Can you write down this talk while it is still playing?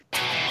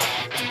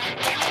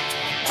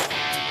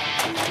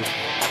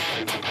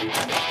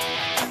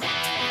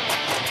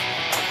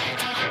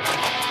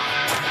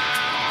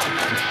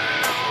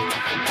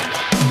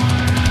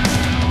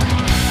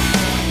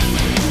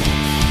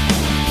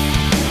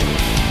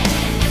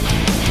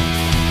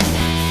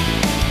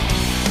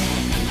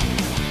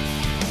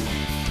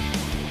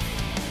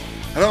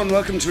Hello and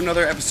welcome to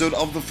another episode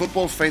of the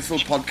Football Faithful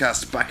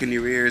podcast, back in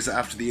your ears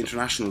after the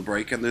international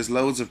break, and there's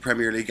loads of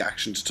Premier League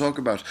action to talk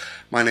about.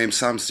 My name's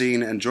Sam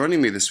Steen, and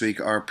joining me this week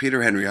are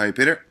Peter Henry. Hi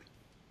Peter.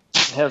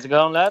 How's it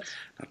going, lads?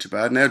 Not too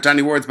bad. Now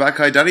Danny Ward's back.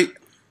 Hi Danny.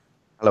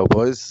 Hello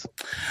boys.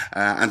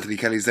 Anthony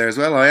Kelly's there as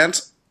well. Hi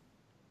Ant.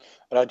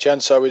 Hello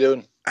gents, how are we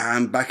doing?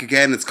 And back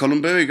again, it's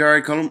Colm Bowie.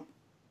 Alright Colm.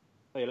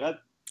 Hey lad.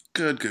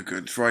 Good.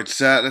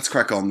 Right, let's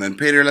crack on then.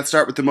 Peter, let's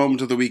start with the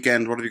moment of the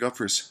weekend. What have you got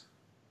for us?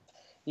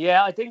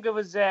 Yeah, I think it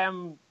was.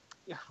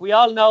 We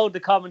all know the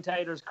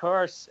commentator's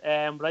curse, but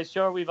I'm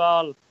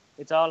sure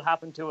it's all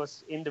happened to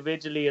us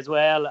individually as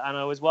well. And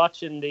I was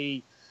watching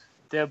the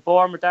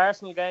Bournemouth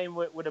Arsenal game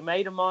with a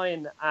mate of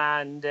mine,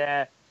 and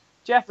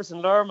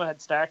Jefferson Lerma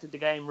had started the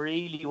game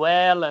really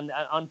well, and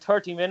on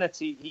 30 minutes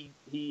he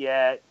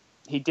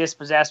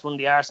dispossessed one of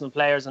the Arsenal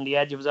players on the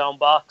edge of his own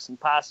box and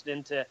passed it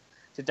into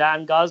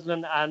Dan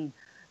Gosling, and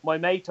my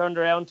mate turned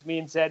around to me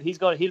and said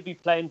he'll be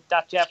playing,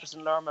 that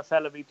Jefferson Lerma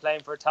fella be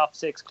playing for a top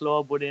 6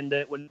 club within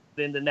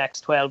the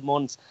next 12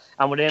 months.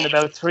 And within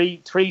about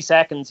three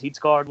seconds, he'd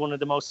scored one of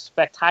the most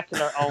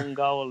spectacular own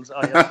goals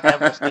I have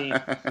ever seen.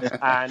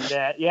 And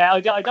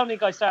I don't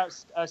think I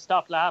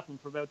stopped laughing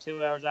for about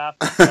 2 hours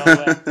after. So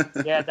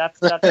that's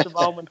the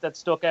moment that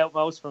stuck out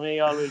most for me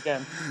all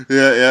weekend.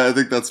 Yeah, I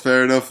think that's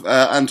fair enough.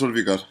 Ant, what have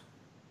you got?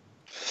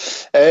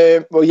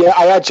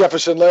 I had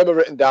Jefferson Lerma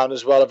written down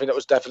as well. I think that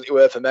was definitely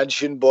worth a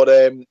mention. But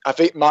I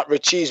think Matt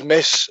Ritchie's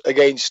miss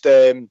against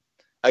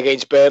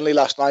Burnley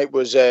last night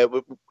was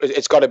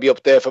it's got to be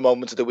up there for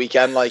moments of the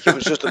weekend. Like, it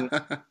was just an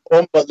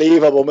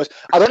unbelievable miss.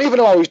 I don't even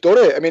know how he's done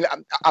it. I mean,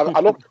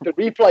 I looked at the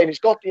replay and he's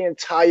got the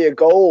entire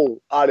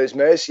goal at his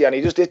mercy, and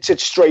he just hits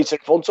it straight in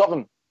front of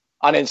him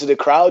and into the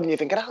crowd. And you're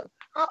thinking, how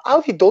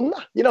have you done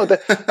that? You know,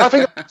 I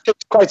think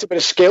it's quite a bit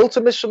of skill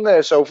to miss from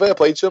there. So fair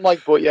play to him.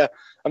 But yeah.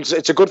 And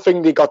it's a good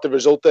thing they got the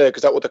result there,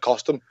 because that would have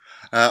cost them.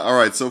 All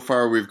right, so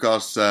far we've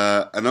got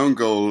an own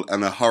goal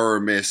and a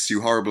horror miss,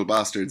 you horrible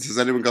bastards. Has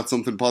anyone got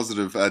something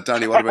positive?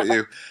 Danny, what about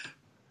you?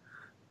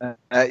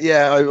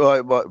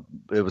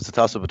 It was a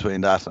toss-up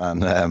between that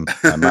and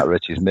Matt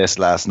Ritchie's miss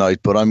last night,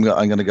 but I'm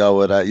going to go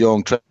with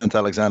young Trent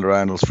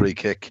Alexander-Arnold's free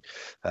kick.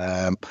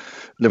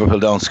 Liverpool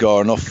don't score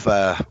enough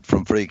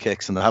from free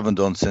kicks, and they haven't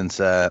done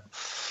since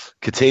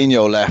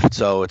Coutinho left,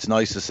 so it's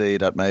nice to see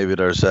that maybe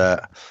there's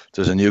a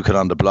new kid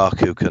on the block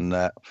who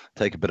can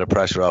take a bit of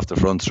pressure off the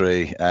front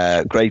three.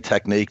 Great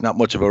technique, not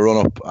much of a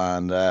run-up,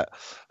 and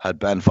had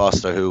Ben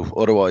Foster, who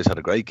otherwise had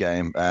a great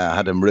game,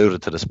 had him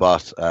rooted to the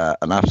spot.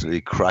 An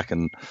absolutely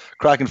cracking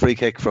free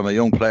kick from a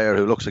young player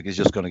who looks like he's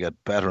just going to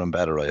get better and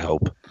better, I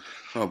hope.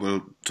 Oh,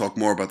 we'll talk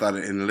more about that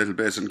in a little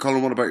bit. And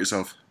Colin, what about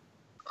yourself?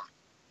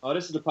 Oh,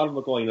 this is the problem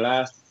with going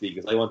last,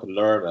 because I want to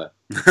learn it.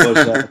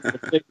 But for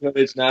particular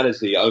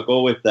originality, I'll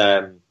go with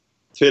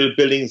Phil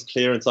Billings'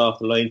 clearance off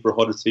the line for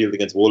Huddersfield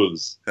against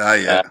Wolves.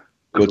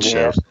 Good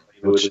shout.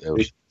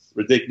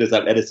 Ridiculous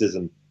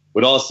athleticism.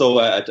 But also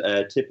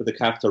a tip of the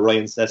cap to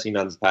Ryan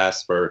Sessinon's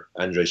pass for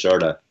Andre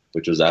Sherda,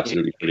 which was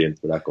absolutely brilliant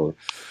for that goal.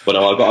 But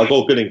no, I'll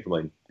go Billing for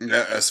mine.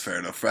 Yeah, that's fair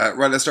enough. Right,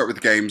 let's start with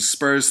the games.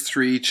 Spurs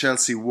 3,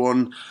 Chelsea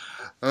 1.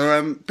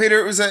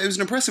 Peter, it was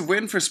an impressive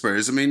win for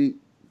Spurs. I mean,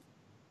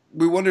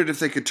 we wondered if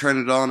they could turn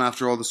it on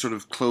after all the sort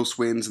of close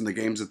wins in the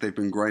games that they've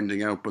been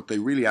grinding out, but they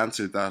really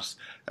answered that.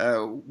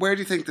 Where do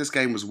you think this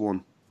game was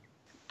won?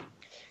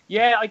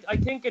 Yeah, I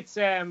think it's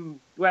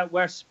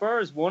where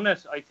Spurs won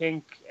it. I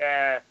think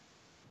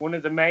one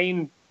of the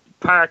main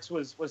parts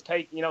was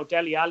taking.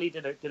 Dele Alli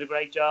did a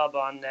great job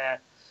on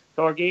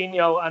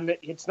Jorginho, and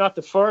it's not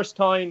the first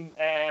time.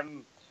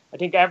 I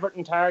think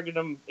Everton targeted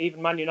him,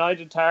 even Man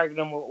United targeted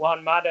him with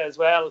Juan Mata as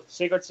well.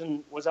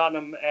 Sigurdsson was on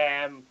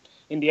him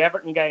in the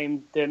Everton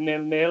game, the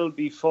 0-0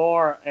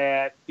 before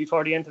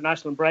the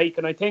international break,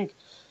 and I think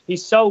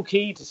he's so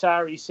key to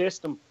Sarri's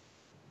system.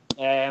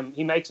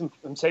 He makes him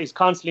say he's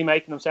constantly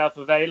making himself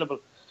available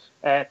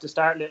to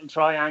start little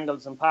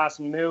triangles and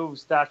passing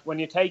moves that when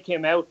you take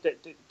him out,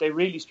 they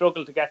really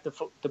struggle to get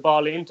the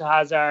ball into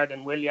Hazard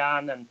and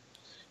Willian and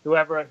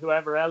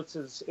whoever else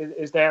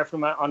is there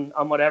from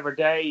on whatever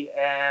day.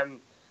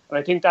 And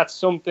I think that's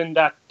something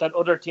that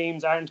other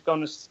teams aren't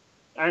going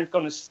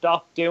to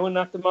stop doing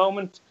at the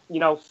moment.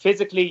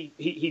 Physically,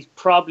 he's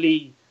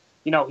probably,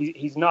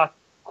 he's not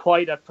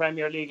quite at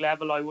Premier League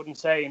level, I wouldn't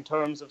say, in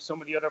terms of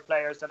some of the other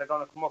players that are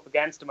going to come up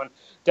against him. And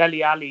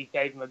Dele Alli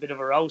gave him a bit of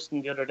a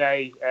roasting the other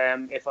day,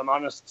 if I'm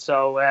honest.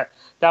 So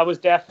that was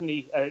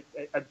definitely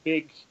a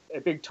big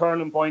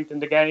turning point in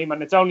the game,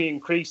 and it's only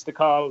increased the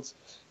calls.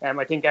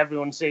 I think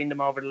everyone's seen them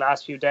over the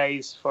last few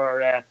days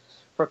for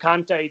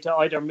Kante to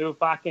either move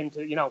back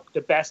into,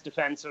 the best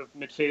defensive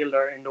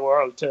midfielder in the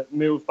world, to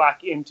move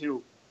back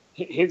into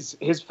his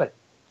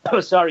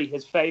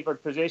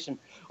favoured position,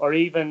 or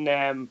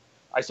even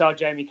I saw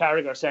Jamie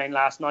Carragher saying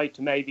last night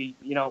to maybe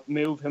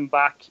move him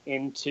back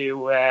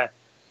into a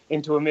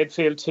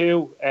midfield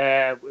too,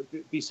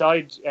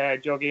 beside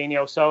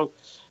Jorginho. So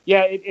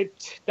yeah,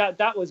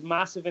 that was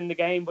massive in the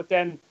game. But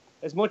then,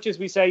 as much as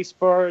we say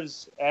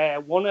Spurs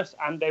won it,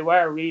 and they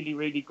were really,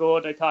 really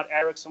good, I thought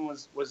Eriksen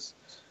was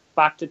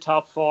back to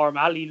top form.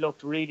 Ali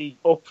looked really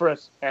up for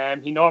it.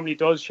 He normally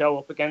does show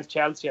up against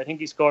Chelsea. I think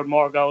he scored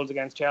more goals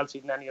against Chelsea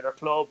than any other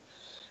club.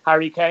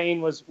 Harry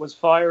Kane was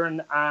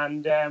firing,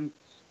 and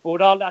but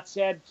with all that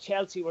said,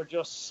 Chelsea were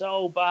just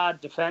so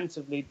bad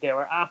defensively. They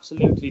were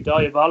absolutely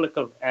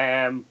diabolical.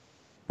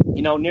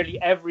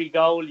 Nearly every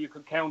goal you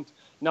could count,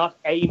 not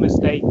a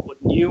mistake, but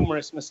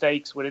numerous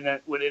mistakes within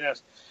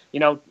it.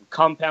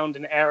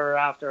 Compounding error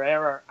after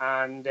error,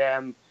 and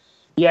an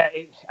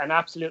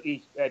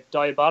absolutely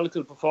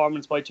diabolical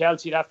performance by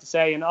Chelsea, you'd have to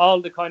say, and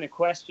all the kind of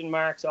question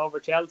marks over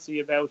Chelsea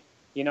about,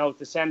 the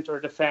centre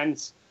of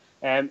defence.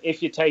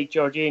 If you take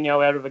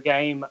Jorginho out of a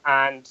game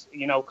and,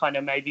 kind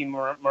of maybe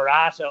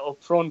Morata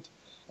up front,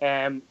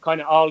 kind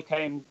of all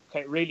came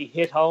really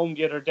hit home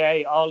the other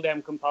day. All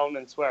them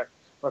components were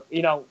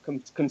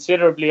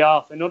considerably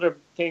off. Another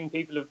thing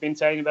people have been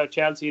saying about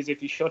Chelsea is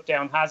if you shut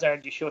down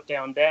Hazard, you shut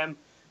down them,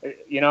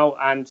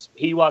 and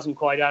he wasn't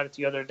quite at it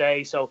the other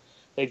day, so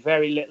they'd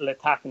very little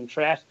attacking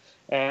threat.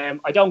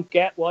 I don't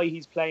get why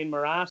he's playing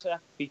Morata,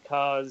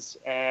 because,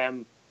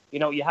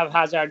 you have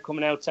Hazard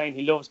coming out saying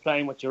he loves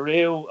playing with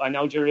Giroud. I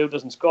know Giroud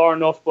doesn't score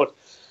enough, but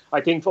I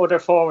think other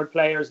forward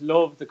players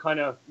love the kind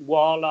of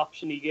wall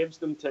option he gives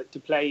them to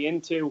play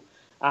into.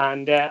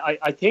 And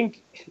I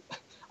think...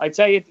 I'd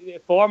say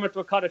Bournemouth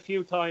were caught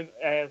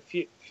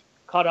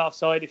caught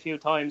offside a few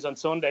times on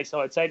Sunday,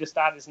 so I'd say the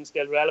stat isn't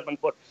still relevant.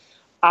 But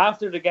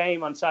after the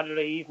game on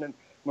Saturday evening,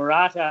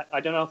 Morata, I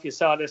don't know if you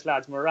saw this,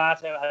 lads,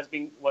 Morata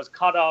was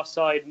caught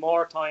offside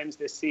more times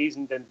this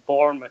season than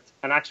Bournemouth,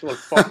 an actual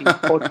fucking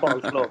football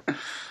club.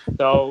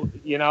 So,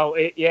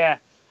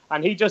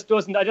 and he just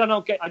doesn't. I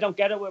don't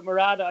get it with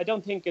Morata. I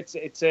don't think it's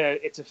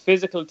a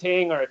physical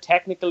thing or a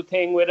technical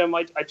thing with him.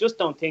 I just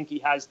don't think he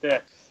has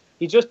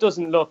he just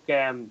doesn't look.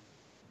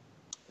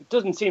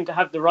 Doesn't seem to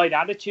have the right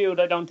attitude,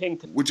 I don't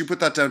think. Would you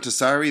put that down to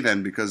Sarri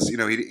then? Because, he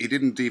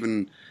didn't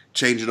even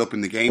change it up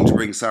in the game to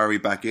bring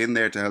Sarri back in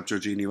there to help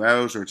Jorginho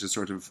out, or to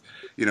sort of,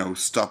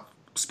 stop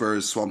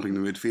Spurs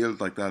swamping the midfield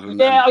like that.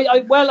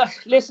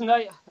 Listen,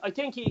 I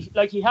think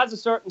he has a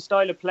certain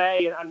style of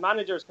play, and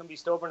managers can be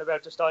stubborn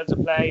about their styles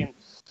of play, and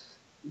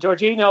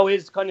Jorginho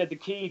is kind of the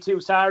key to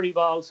Sarri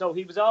ball, so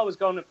he was always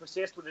going to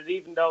persist with it,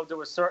 even though there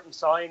were certain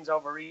signs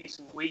over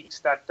recent weeks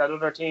that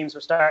other teams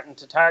were starting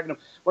to target him.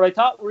 What I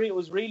thought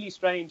was really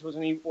strange was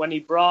when he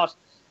brought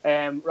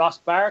Ross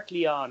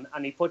Barkley on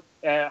and he put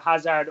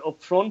Hazard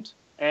up front.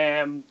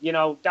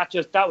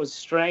 That was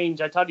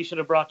strange. I thought he should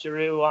have brought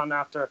Giroud on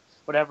after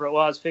whatever it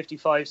was,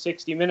 55,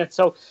 60 minutes.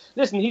 So,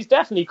 listen, he's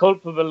definitely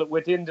culpable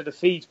within the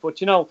defeat, but,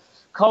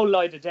 Cole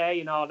lied a day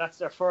and all, that's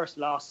their first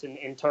loss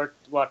in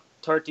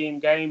 13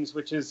 games,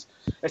 which is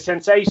a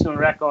sensational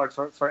record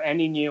for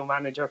any new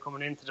manager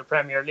coming into the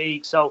Premier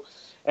League. So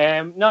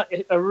not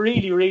a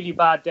really, really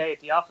bad day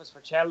at the office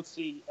for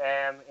Chelsea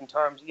in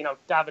terms,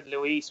 David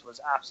Luiz was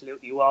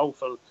absolutely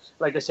woeful.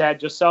 Like I said,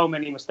 just so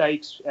many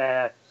mistakes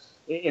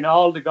in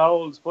all the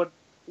goals. But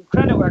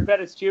credit where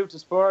credit's due to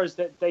Spurs,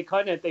 that they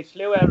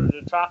flew out of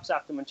the traps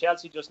at them, and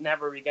Chelsea just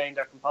never regained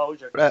their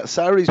composure.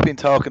 Sarri's been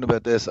talking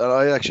about this, and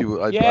I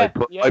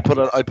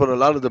put a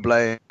lot of the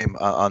blame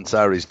on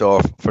Sarri's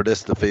door for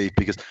this defeat,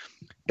 because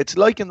it's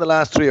like in the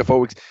last 3 or 4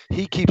 weeks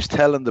he keeps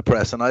telling the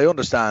press, and I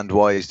understand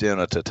why he's doing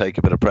it, to take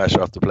a bit of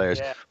pressure off the players.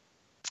 Yeah.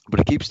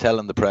 But he keeps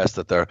telling the press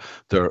that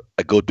they're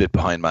a good bit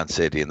behind Man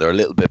City and they're a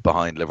little bit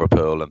behind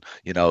Liverpool, and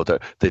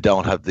they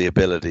don't have the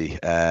ability.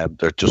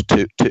 They're just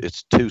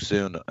it's too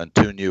soon and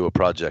too new a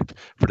project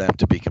for them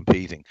to be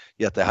competing.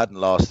 Yet they hadn't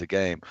lost a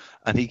game,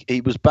 and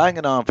he was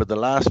banging on for the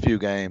last few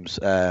games.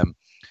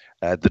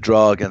 The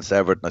draw against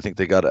Everton, I think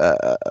they got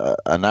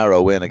a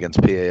narrow win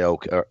against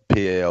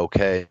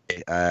PAOK,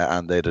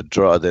 and they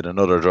had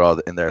another draw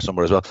in there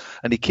somewhere as well.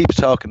 And he keeps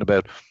talking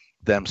about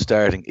them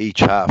starting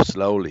each half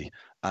slowly.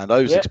 And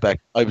I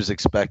was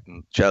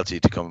expecting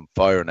Chelsea to come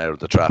firing out of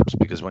the traps,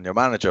 because when your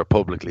manager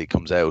publicly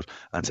comes out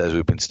and says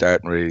we've been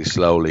starting really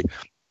slowly,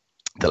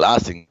 the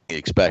last thing you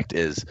expect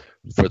is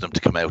for them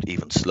to come out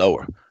even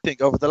slower. I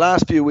think over the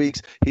last few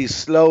weeks, he's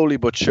slowly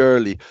but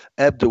surely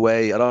ebbed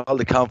away at all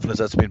the confidence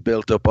that's been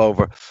built up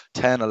over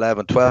 10,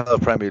 11, 12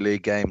 Premier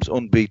League games,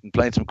 unbeaten,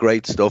 playing some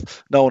great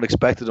stuff. No one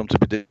expected him to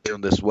be doing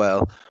this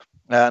well.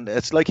 And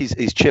it's like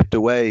he's chipped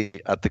away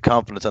at the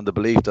confidence and the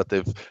belief that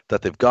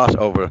they've got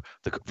over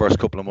the first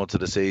couple of months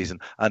of the season,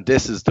 and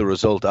this is the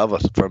result of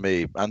it for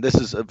me. And this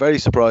is a very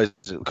surprising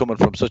coming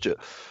from such a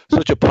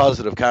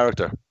positive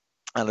character.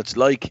 And it's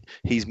like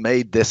he's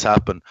made this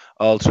happen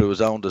all through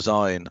his own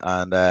design,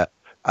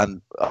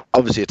 and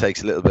obviously it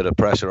takes a little bit of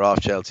pressure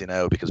off Chelsea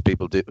now, because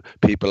people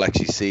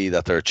actually see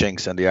that there are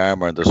chinks in the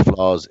armour and there's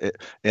flaws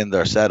in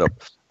their setup,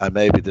 and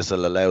maybe this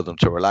will allow them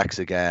to relax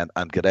again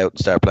and get out and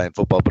start playing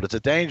football. But it's a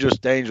dangerous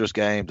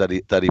game that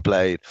he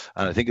played,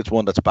 and I think it's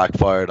one that's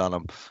backfired on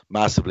him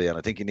massively, and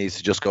I think he needs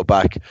to just go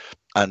back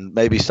and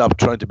maybe stop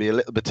trying to be a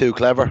little bit too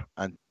clever.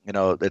 And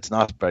it's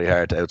not very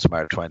hard to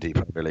outsmart 20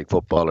 Premier League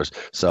footballers.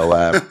 So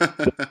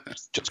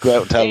just go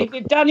out and tell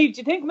them. Danny, do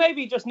you think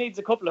maybe he just needs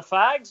a couple of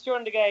fags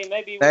during the game?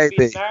 Maybe he would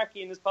be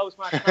snarky in his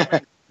post-match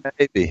comment.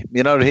 Maybe.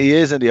 He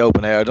is in the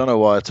open air. I don't know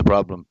why it's a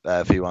problem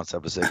if he wants to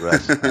have a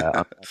cigarette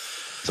on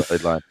the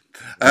sideline.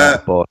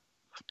 But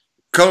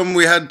Colm,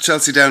 we had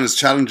Chelsea down as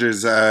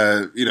challengers,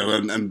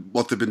 and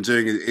what they've been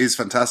doing is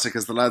fantastic.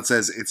 As the lad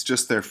says, it's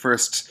just their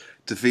first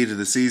defeat of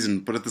the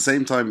season. But at the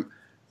same time,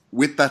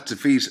 with that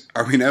defeat,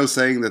 are we now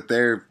saying that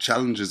their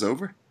challenge is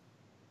over?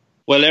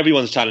 Well,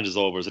 everyone's challenge is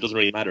over, so it doesn't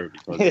really matter.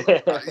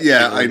 Because,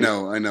 yeah, I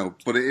know.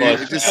 But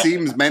it just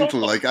seems mental.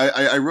 Like,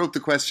 I wrote the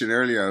question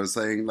earlier. I was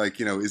saying,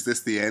 is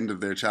this the end of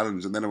their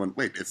challenge? And then I went,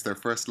 wait, it's their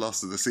first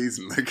loss of the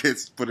season.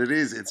 But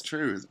it's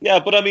true. Yeah,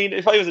 but I mean,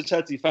 if I was a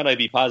Chelsea fan, I'd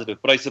be positive.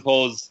 But I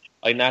suppose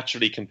I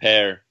naturally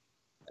compare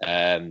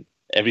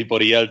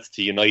everybody else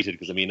to United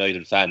because I'm a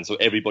United fan, so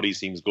everybody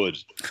seems good.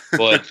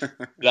 But,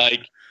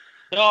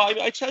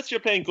 Chelsea are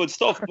playing good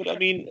stuff, but I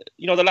mean,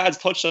 the lads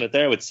touched on it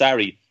there with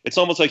Sarri. It's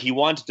almost like he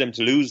wanted them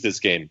to lose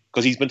this game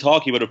because he's been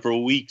talking about it for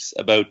weeks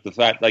about the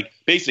fact,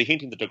 basically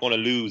hinting that they're going to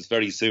lose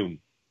very soon.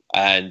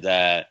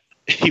 And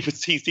he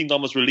seemed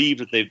almost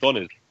relieved that they've done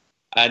it.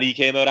 And he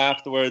came out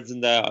afterwards,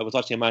 and I was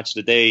watching a match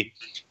today,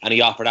 and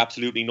he offered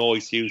absolutely no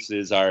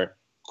excuses or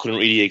couldn't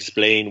really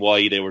explain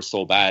why they were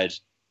so bad.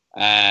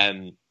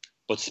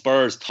 But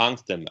Spurs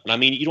tanked them, and I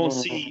mean, you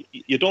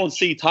don't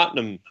see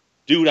Tottenham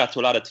do that to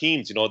a lot of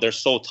teams. They're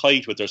so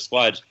tight with their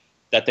squad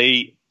that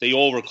they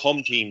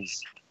overcome teams,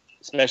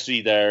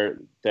 especially their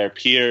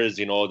peers,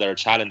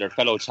 their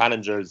fellow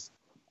challengers,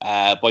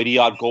 by the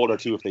odd goal or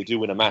two if they do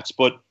win a match.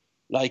 But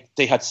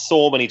they had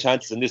so many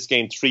chances in this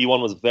game.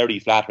 3-1 was very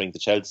flattering to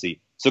Chelsea,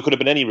 so it could have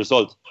been any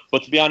result.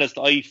 But to be honest,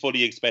 I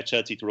fully expect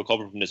Chelsea to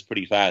recover from this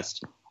pretty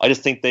fast. I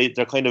just think they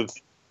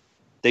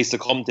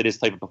succumb to this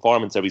type of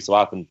performance every so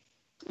often.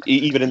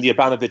 Even in the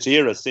Abramovich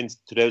era since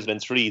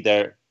 2003,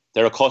 they're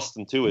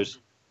accustomed to it.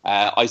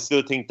 I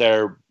still think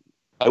I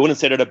wouldn't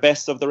say they're the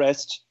best of the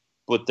rest,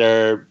 but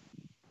they're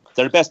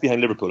the best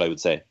behind Liverpool, I would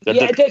say.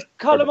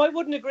 Colm, I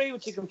wouldn't agree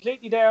with you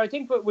completely there. I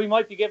think we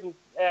might be giving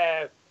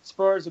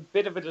Spurs a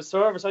bit of a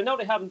disservice. I know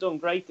they haven't done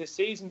great this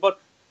season, but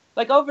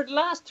over the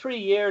last 3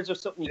 years or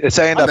something, it's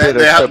saying that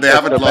they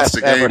haven't lost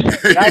a game.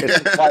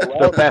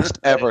 The best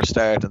ever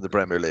start in the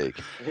Premier League.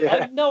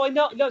 I know.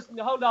 Listen,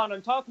 hold on.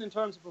 I'm talking in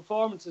terms of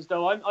performances,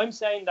 though. I'm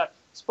saying that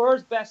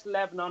Spurs' best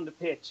 11 on the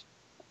pitch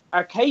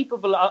are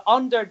capable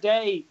on their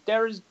day.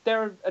 They're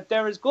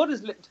as good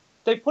as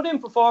they put in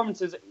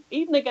performances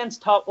even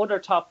against other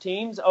top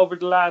teams over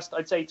the last,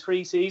 I'd say,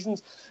 3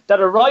 seasons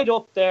that are right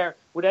up there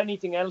with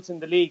anything else in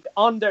the league.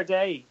 On their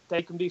day,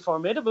 they can be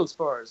formidable,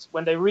 Spurs,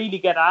 when they really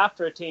get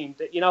after a team.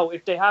 That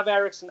if they have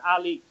Eriksen,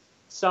 Ali,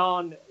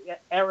 Son,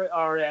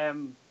 or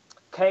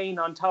Kane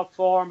on top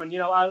form, and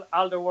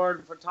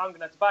Alderweireld for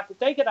Tongan at the back, if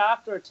they get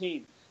after a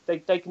team, they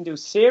can do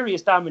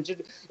serious damage.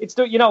 It's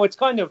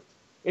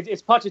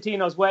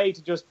Pochettino's way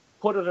to just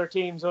put other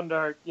teams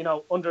under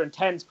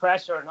intense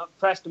pressure and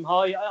press them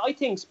high. I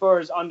think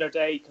Spurs on their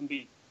day can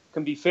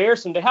be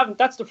fierce, and they haven't.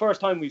 That's the first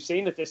time we've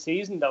seen it this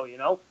season,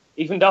 though.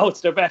 Even though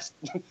it's their best,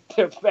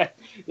 their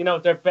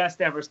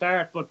best ever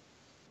start. But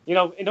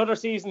in other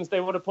seasons they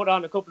would have put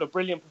on a couple of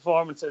brilliant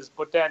performances,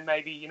 but then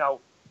maybe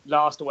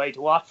lost away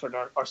to Watford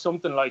or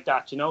something like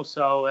that.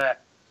 So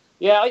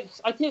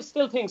I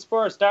still think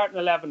Spurs starting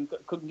 11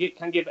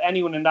 can give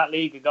anyone in that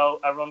league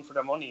a run for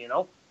their money.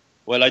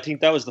 Well, I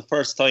think that was the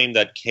first time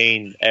that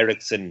Kane,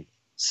 Eriksen,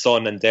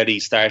 Son and Dele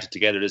started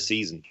together this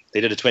season.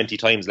 They did it 20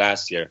 times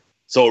last year.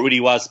 So it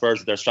really was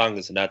Spurs at their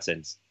strongest in that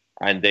sense.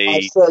 And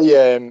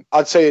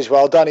I'd say as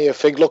well, Danny, I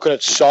think looking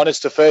at Son,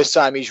 it's the first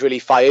time he's really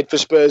fired for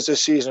Spurs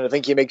this season. I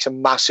think he makes a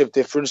massive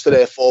difference to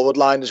their forward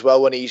line as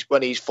well when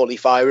he's fully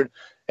firing,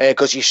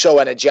 because he's so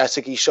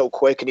energetic, he's so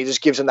quick, and he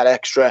just gives them that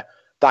extra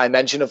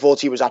dimension. I thought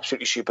he was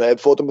absolutely superb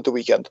for them at the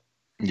weekend.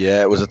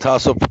 Yeah, it was a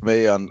toss-up for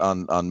me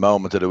on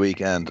moment of the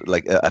weekend.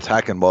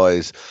 Attacking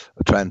wise,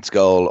 Trent's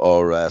goal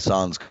or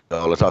Son's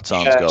goal. I thought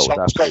Son's goal was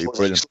absolutely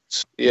brilliant.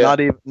 Yeah.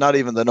 Not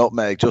even the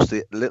nutmeg, just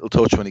the little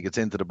touch when he gets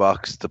into the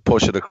box to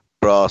push it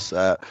across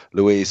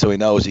Luis, so he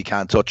knows he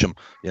can't touch him.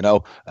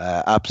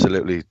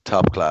 Absolutely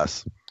top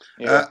class.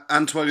 Yeah.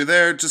 And while you're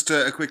there, just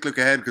a quick look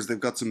ahead, because they've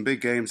got some big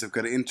games. They've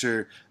got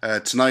Inter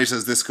tonight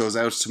as this goes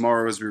out,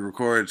 tomorrow as we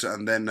record,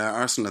 and then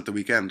Arsenal at the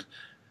weekend.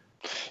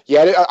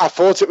 Yeah, I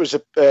thought it was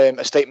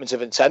a statement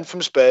of intent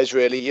from Spurs,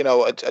 really.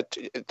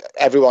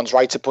 Everyone's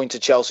right to point to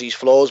Chelsea's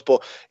flaws,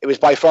 but it was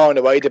by far and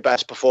away the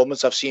best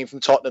performance I've seen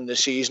from Tottenham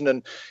this season,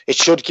 and it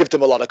should give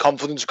them a lot of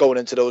confidence going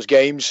into those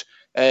games.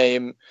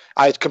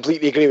 I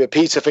completely agree with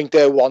Pete. I think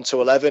their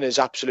 1-11 is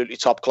absolutely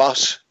top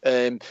class.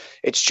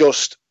 It's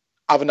just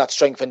having that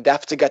strength and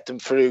depth to get them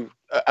through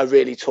a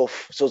really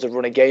tough sort of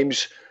run of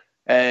games.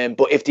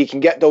 But if they can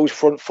get those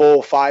front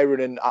four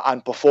firing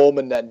and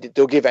performing, then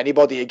they'll give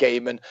anybody a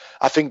game. And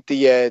I think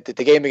the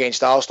game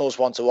against Arsenal is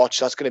one to watch.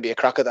 That's going to be a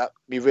cracker. That'll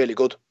be really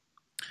good.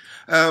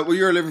 Well,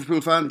 you're a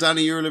Liverpool fan.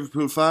 Danny, you're a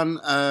Liverpool fan.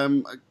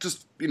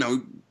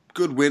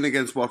 Good win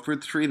against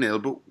Watford,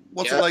 3-0. But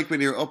what's it like when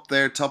you're up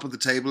there, top of the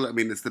table? I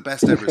mean, it's the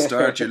best ever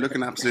start. You're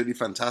looking absolutely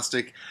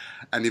fantastic.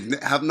 And you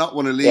have not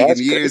won a league in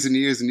years and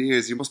years and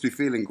years. You must be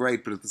feeling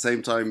great. But at the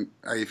same time,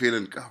 are you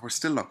feeling, we're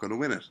still not going to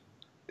win it?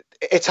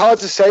 it's hard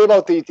to say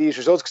about these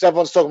results because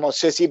everyone's talking about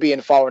City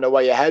being far and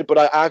away ahead, but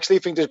I actually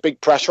think there's big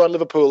pressure on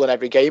Liverpool in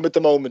every game at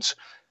the moment.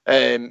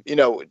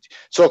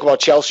 Talk about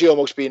Chelsea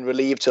almost being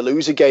relieved to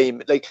lose a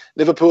game. Like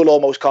Liverpool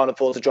almost can't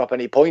afford to drop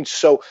any points.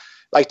 So,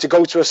 like to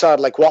go to a side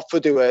like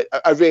Watford, who are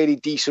a really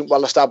decent,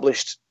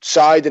 well-established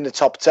side in the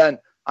top 10,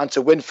 and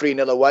to win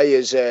 3-0 away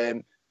is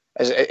a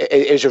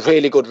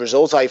really good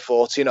result. I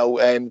thought.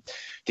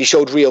 They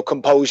showed real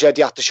composure.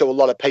 They had to show a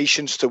lot of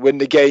patience to win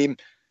the game.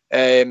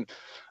 And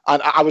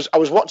I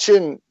was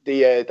watching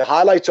the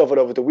highlights of it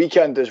over the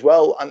weekend as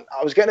well, and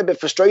I was getting a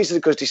bit frustrated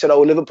because they said,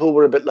 "Oh, Liverpool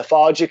were a bit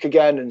lethargic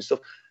again" and stuff.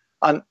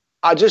 And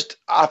I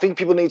think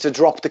people need to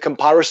drop the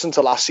comparison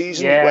to last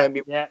season when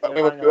we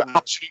were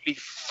absolutely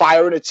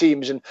firing at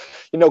teams, and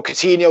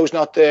Coutinho's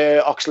not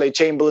there,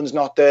 Oxlade-Chamberlain's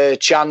not there,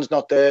 Chan's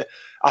not there.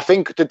 I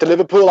think that the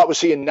Liverpool that we're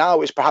seeing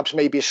now is perhaps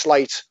maybe a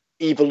slight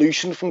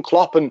evolution from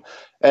Klopp,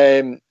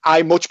 and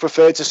I much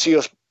prefer to see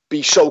us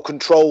be so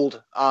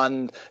controlled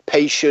and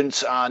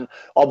patient and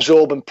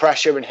absorbing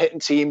pressure and hitting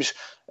teams.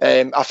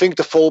 I think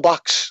the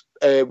fullbacks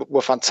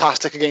were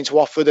fantastic against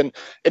Watford, and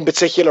in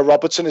particular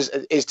Robertson,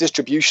 his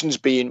distribution's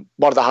been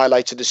one of the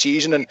highlights of the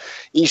season, and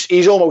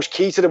he's almost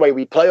key to the way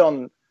we play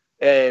on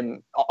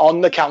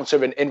the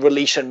counter in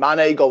releasing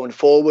Mane going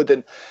forward.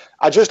 And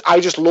I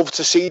just love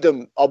to see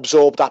them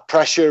absorb that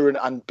pressure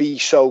and be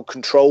so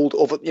controlled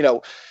over,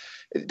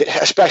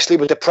 especially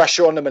with the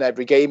pressure on them in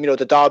every game.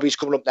 The derby's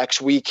coming up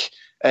next week.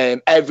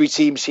 Every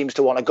team seems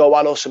to want to go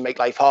at us and make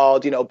life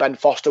hard. Ben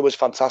Foster was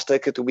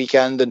fantastic at the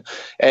weekend,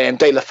 and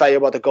De La Fea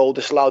had a goal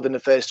disallowed in the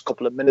first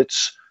couple of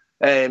minutes.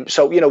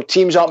 So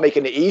teams aren't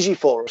making it easy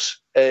for us.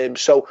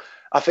 So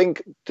I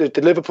think the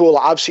Liverpool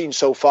I've seen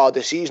so far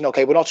this season,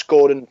 okay, we're not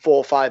scoring 4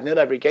 or 5-0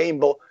 every game,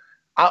 but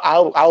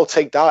I'll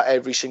take that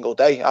every single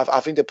day.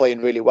 I think they're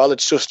playing really well.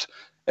 It's just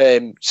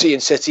seeing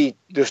City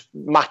just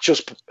match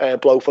us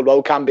blow for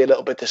blow can be a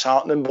little bit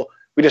disheartening, but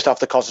we just have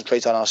to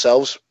concentrate on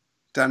ourselves.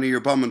 Danny,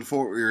 you're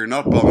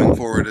not bombing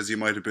forward as you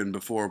might have been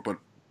before, but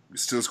you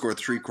still scored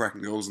 3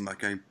 cracking goals in that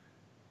game.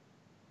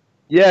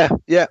 Yeah,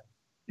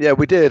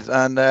 we did,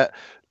 and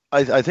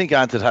I think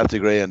Ant would have to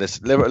agree on this.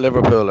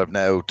 Liverpool have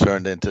now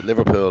turned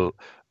into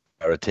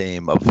are a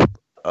team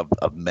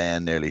of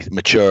men, nearly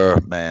mature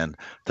men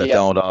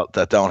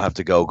that don't have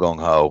to go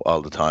gung ho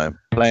all the time,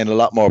 playing a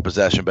lot more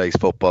possession based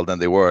football than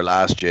they were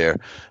last year.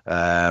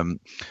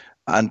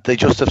 And they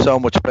just have so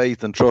much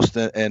faith and trust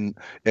in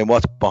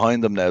what's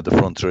behind them now, the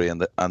front three,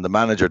 and the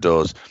manager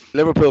does.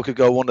 Liverpool could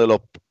go 1-0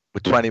 up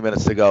with 20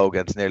 minutes to go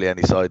against nearly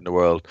any side in the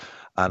world.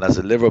 And as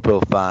a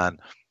Liverpool fan,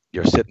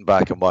 you're sitting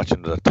back and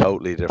watching it a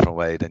totally different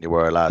way than you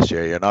were last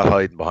year. You're not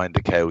hiding behind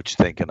the couch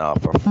thinking, oh,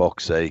 for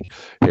fuck's sake,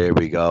 here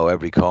we go.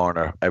 Every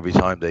corner, every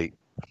time they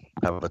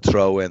have a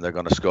throw in, they're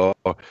going to score.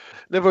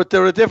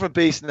 They're a different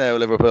beast now,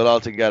 Liverpool,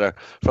 altogether.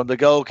 From the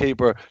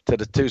goalkeeper to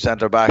the 2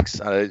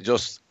 centre-backs.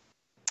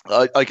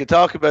 I could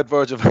talk about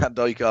Virgil van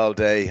Dijk all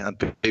day, and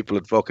people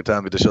would fucking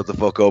tell me to shut the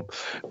fuck up.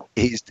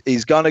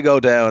 He's going to go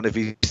down, if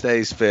he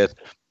stays fit,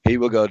 he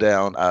will go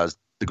down as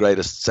the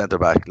greatest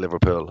centre-back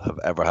Liverpool have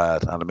ever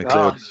had. And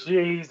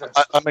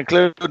I'm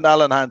including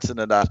Alan Hansen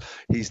in that.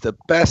 He's the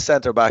best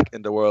centre-back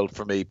in the world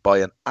for me by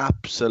an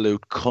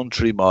absolute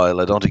country mile.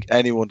 I don't think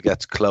anyone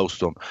gets close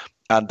to him.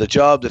 And the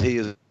job that he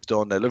has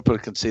done now, Liverpool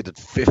conceded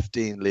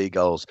 15 league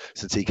goals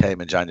since he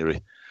came in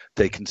January.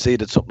 They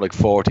conceded something like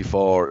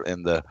 44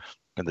 in the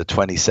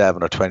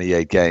 27 or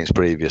 28 games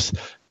previous.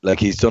 Like,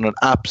 he's done an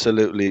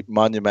absolutely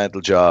monumental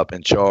job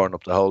in shoring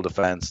up the whole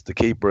defence. The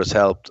keeper has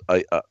helped,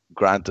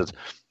 granted,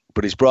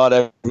 but he's brought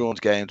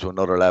everyone's game to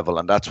another level,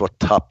 and that's what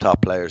top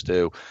players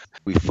do.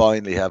 We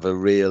finally have a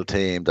real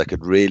team that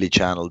could really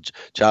challenge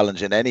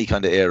in any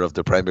kind of era of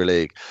the Premier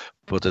League.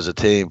 But there's a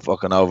team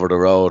fucking down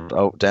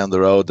the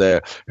road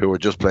there, who are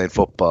just playing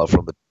football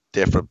from a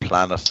different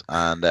planet,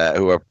 and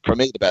who are, for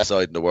me, the best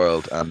side in the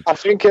world. And I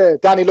think,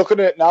 Danny,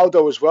 looking at it now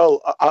though as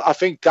well, I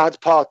think that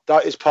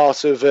is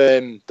part of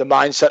the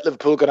mindset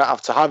Liverpool are going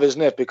to have,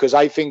 isn't it? Because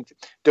I think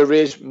there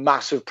is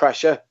massive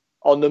pressure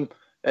on them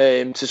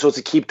to sort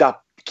of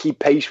keep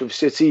pace with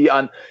City,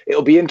 and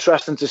it'll be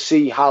interesting to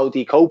see how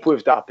they cope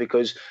with that,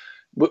 because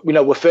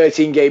we're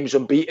 13 games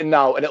unbeaten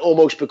now, and it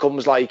almost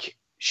becomes like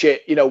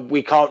shit.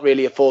 We can't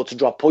really afford to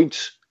drop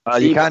points.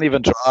 You can't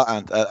even draw,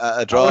 and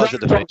a draw is a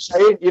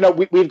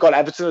defeat. We've got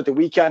Everton at the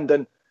weekend,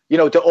 and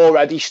they're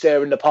already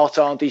stirring the pot,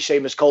 aren't they?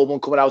 Seamus Coleman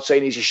coming out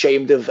saying he's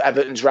ashamed of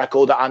Everton's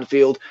record at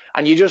Anfield,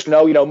 and you just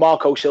know,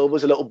 Marco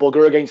Silva's a little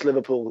bugger against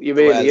Liverpool. He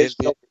really is.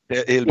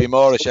 He'll be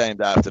more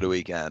ashamed after the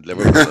weekend.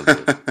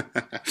 Liverpool.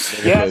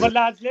 Yeah, but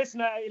lads,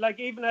 listen,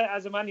 even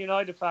as a Man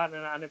United fan,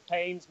 and it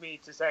pains me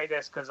to say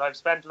this because I've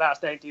spent the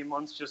last 18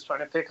 months just trying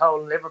to pick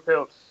hole in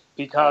Liverpool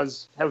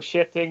because how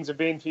shit things have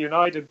been for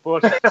United.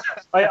 But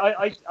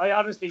I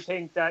honestly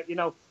think that,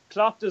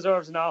 Klopp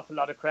deserves an awful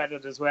lot of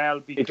credit as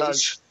well,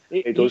 because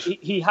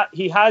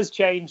he has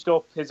changed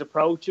up his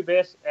approach a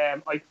bit.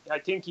 I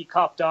think he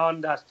copped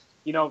on that,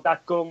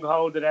 that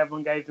gung-ho that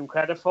everyone gave them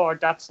credit for,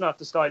 that's not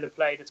the style of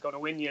play that's going to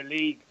win you a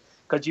league,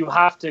 because you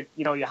have to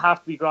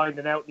be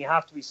grinding out and you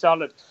have to be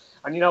solid.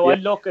 And I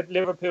look at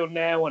Liverpool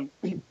now, and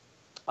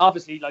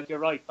obviously, like you're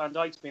right, Van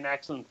Dijk's been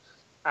excellent.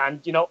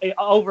 And,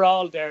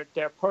 overall, their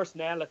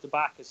personnel at the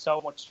back is so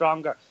much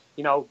stronger.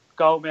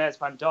 Gomez,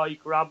 Van Dijk,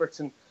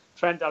 Robertson,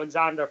 Trent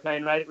Alexander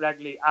playing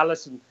regularly,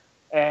 Alisson.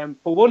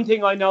 But one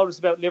thing I notice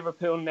about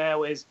Liverpool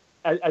now is,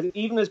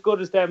 even as good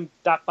as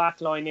that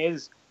back line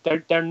is,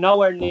 they're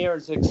nowhere near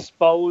as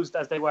exposed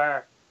as they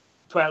were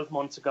 12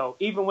 months ago.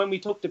 Even when we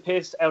took the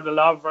piss out of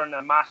Lovren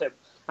and Matip,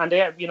 and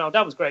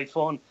that was great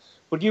fun.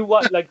 But they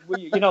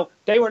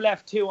were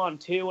left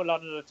 2-on-2 a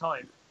lot of the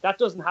time. That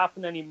doesn't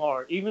happen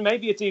anymore.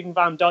 Maybe it's even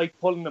Van Dijk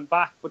pulling them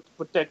back, but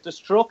the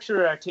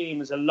structure of our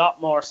team is a lot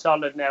more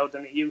solid now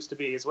than it used to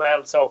be as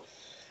well. So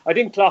I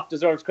think Klopp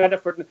deserves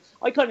credit for it.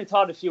 I kind of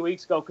thought a few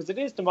weeks ago, because it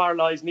is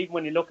demoralising even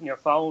when you look on your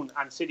phone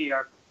and City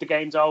the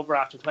game's over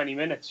after 20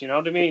 minutes, you know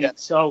what I mean? Yeah.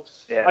 So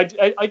yeah.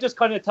 I just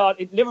kind of thought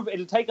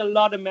it'll take a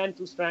lot of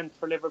mental strength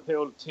for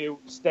Liverpool to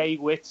stay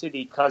with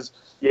City, because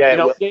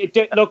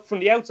look, from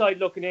the outside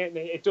looking in,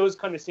 it does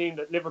kind of seem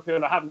that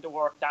Liverpool are having to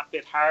work that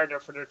bit harder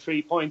for their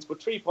 3 points,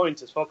 but 3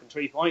 points is fucking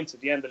 3 points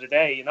at the end of the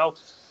day,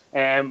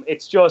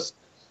 It's just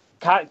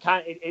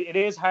it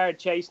is hard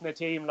chasing a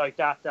team like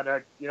that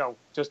are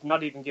just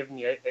not even giving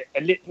you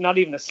not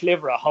even a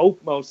sliver of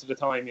hope most of the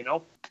time.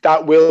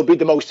 That will be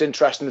the most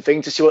interesting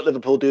thing, to see what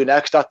Liverpool do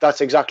next.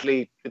 That's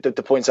exactly the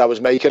points I was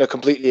making. I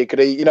completely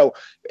agree.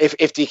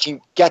 If they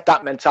can get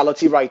that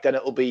mentality right, then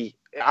it'll be.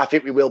 I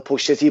think we will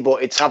push City,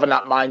 but it's having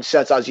that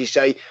mindset, as you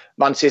say.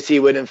 Man City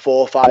winning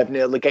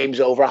 4-5-0, the game's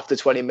over after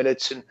 20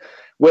 minutes, and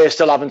we're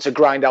still having to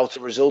grind out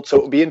a result. So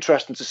it'll be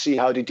interesting to see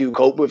how they do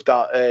cope with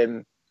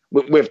that.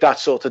 With that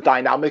sort of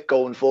dynamic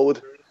going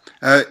forward.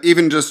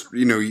 Even just,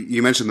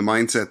 you mentioned the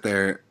mindset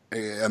there,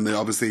 and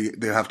obviously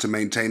they'll have to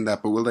maintain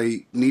that, but will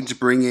they need to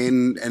bring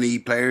in any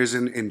players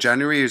in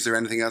January? Is there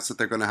anything else that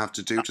they're going to have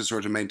to do to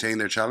sort of maintain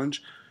their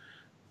challenge?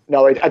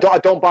 No, I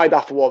don't buy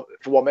that for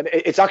 1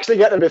 minute. It's actually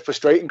getting a bit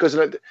frustrating, because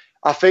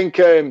I think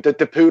that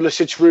the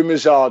Pulisic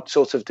rumours are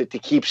sort of, they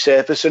keep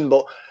surfacing,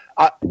 but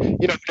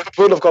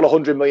Liverpool have got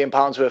 £100 million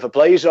worth of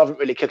players who haven't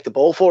really kicked the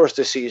ball for us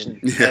this season.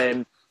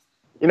 Yeah.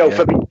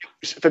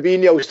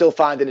 Fabinho is still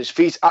finding his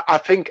feet. I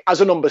think as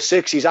a number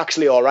 6, he's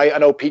actually all right. I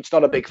know Pete's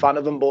not a big fan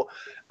of him, but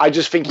I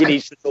just think he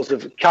needs to sort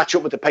of catch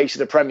up with the pace of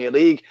the Premier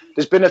League.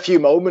 There's been a few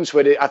moments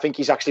where I think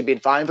he's actually been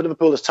fine for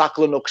Liverpool. His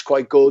tackling looks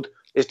quite good.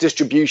 His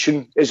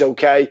distribution is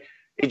okay.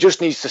 He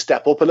just needs to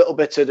step up a little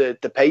bit to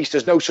the pace.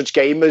 There's no such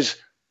game as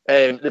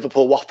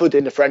Liverpool-Watford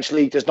in the French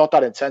League. There's not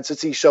that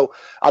intensity. So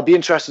I'll be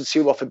interested to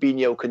see what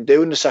Fabinho can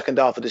do in the second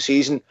half of the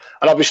season.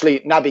 And obviously,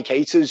 Naby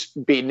Keita's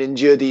been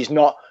injured. He's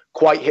not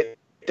quite hit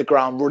the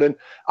ground running.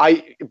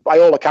 By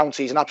all accounts,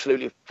 he's an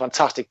absolutely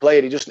fantastic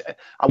player.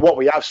 And what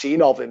we have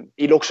seen of him,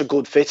 he looks a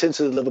good fit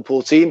into the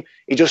Liverpool team.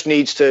 He just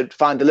needs to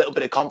find a little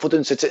bit of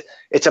confidence.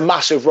 It's a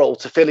massive role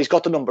to fill. He's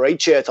got the number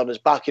 8 shirt on his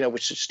back,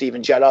 which is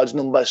Steven Gerrard's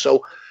number.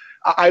 So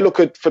I look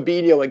at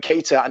Fabinho and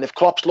Keita, and if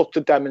Klopp's looked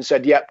at them and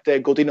said, "Yep, they're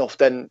good enough,"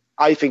 then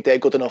I think they're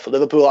good enough for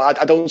Liverpool. I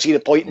don't see the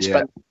point in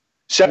spending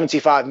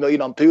 75 million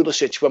on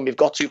Pulisic when we've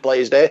got 2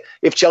 players there.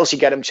 If Chelsea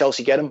get him,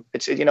 Chelsea get him.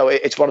 It's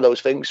it's one of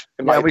those things.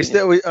 We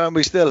still have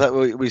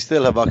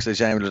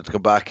Oxlade-Chamberlain to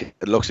come back.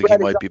 It looks like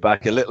he might be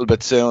back a little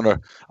bit sooner.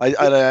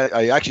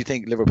 I actually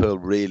think Liverpool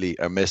really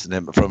are missing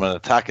him from an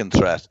attacking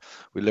threat.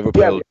 We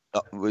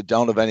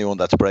don't have anyone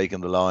that's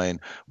breaking the line.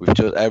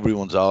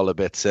 Everyone's all a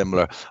bit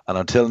similar, and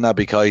until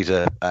Naby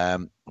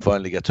Keita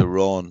finally gets to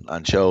run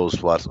and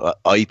shows what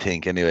I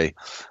think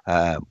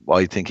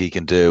he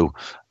can do.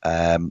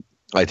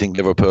 I think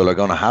Liverpool are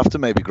going to have to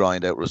maybe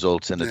grind out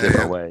results in a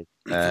different way,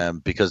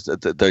 because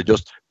they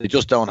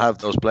just don't have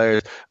those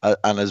players.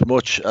 And as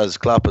much as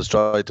Klopp has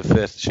tried to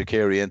fit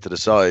Shaqiri into the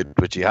side,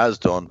 which he has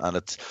done, and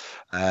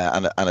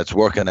it's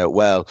working out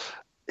well,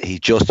 he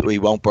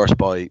won't burst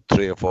by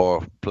 3 or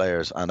 4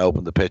 players and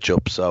open the pitch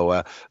up.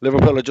 So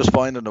Liverpool are just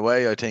finding a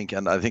way, I think,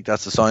 and I think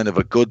that's a sign of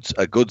a good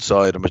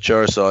side, a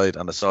mature side,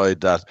 and a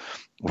side that,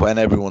 when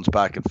everyone's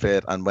back and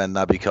fit, and when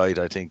Naby Keita,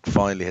 I think,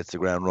 finally hits the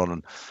ground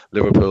running,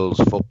 Liverpool's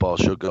football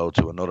should go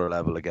to another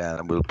level again,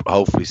 and we'll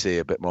hopefully see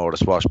a bit more of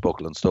the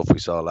swashbuckling stuff we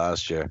saw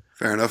last year.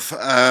 Fair enough.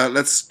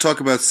 Let's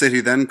talk about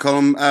City then,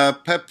 Colm.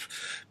 Pep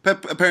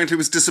apparently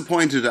was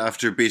disappointed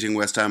after beating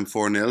West Ham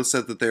 4-0,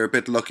 said that they're a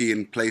bit lucky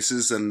in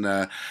places, and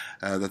that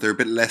they're a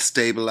bit less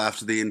stable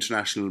after the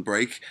international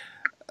break.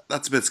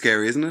 That's a bit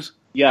scary, isn't it?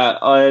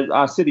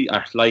 Yeah, City,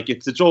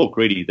 it's a joke,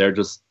 really.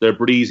 They're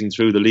breezing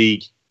through the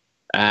league.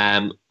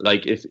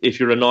 If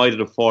you're annoyed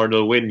at a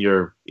 4-0 win,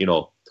 you're,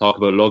 talk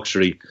about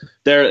luxury.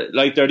 They're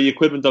the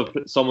equivalent of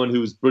someone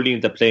who's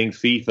brilliant at playing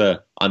FIFA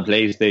on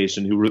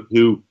PlayStation,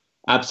 who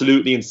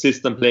absolutely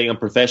insist on playing on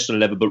professional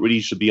level, but really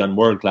should be on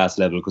world class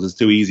level because it's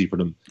too easy for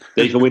them.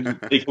 They can win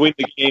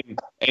the game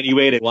any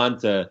way they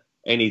want to,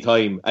 any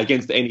time,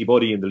 against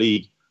anybody in the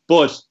league.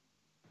 But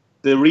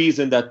the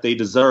reason that they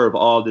deserve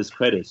all this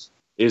credit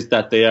is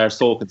that they are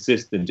so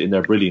consistent in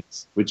their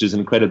brilliance, which is an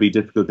incredibly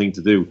difficult thing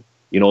to do.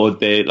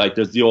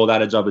 There's the old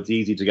adage of it's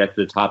easy to get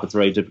to the top, it's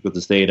very difficult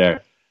to stay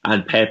there.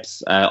 And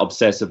Pep's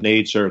obsessive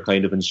nature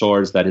kind of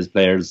ensures that his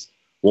players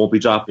won't be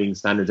dropping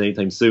standards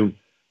anytime soon.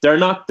 They're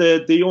not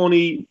the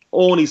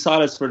only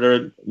solace for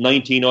their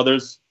 19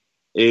 others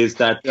is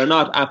that they're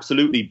not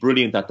absolutely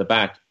brilliant at the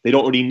back. They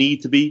don't really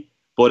need to be,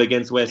 but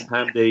against West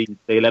Ham, they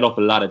let up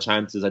a lot of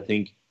chances. I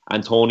think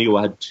Antonio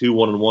had 2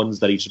 1-on-1s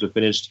that he should have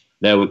finished.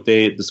 Now,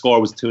 the score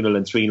was 2-0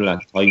 and 3-0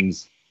 at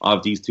times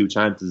of these 2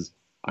 chances.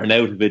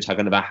 Arnautovic had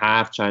kind of a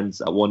half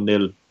chance at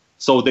 1-0.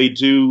 So they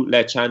do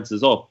let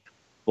chances up,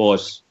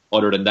 but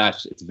other than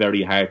that, it's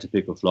very hard to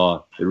pick a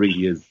flaw. It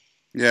really is.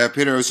 Yeah,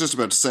 Peter, I was just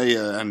about to say,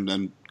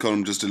 and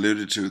Colm just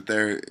alluded to it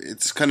there,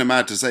 it's kind of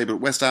mad to say, but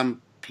West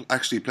Ham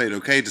actually played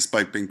okay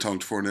despite being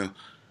tonked 4-0.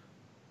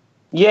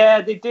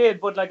 Yeah, they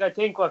did, but I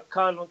think what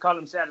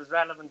Colm said is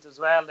relevant as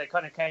well. They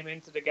kind of came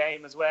into the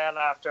game as well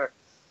after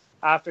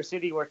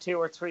City were 2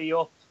 or 3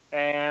 up.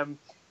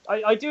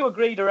 I do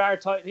agree there are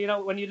times,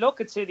 when you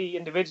look at City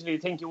individually, you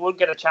think you would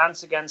get a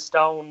chance against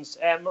Stones.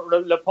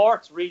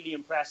 Laporte's really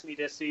impressed me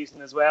this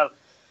season as well.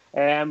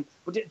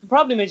 But the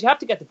problem is you have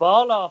to get the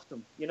ball off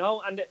them,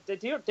 and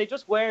they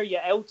just wear you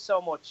out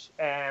so much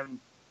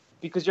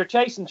because you're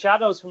chasing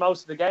shadows for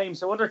most of the game.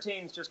 So other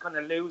teams just kind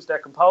of lose their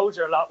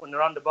composure a lot when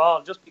they're on the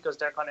ball just because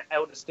they're kind of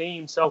out of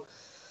steam. So,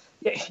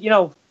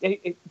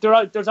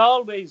 there's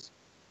always,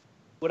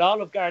 with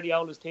all of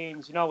Guardiola's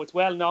teams, it's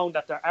well known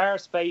that there are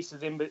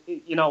spaces in,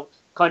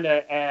 kind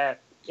of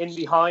in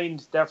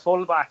behind their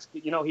fullbacks.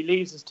 He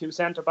leaves his 2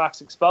 centre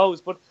backs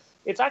exposed, but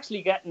it's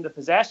actually getting the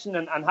possession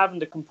and having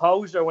the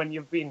composure when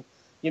you've been,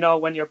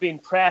 when you're being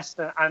pressed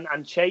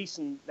and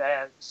chasing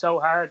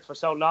so hard for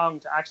so long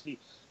to actually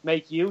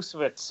make use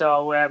of it.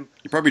 So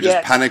you probably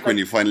just panic when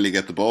you finally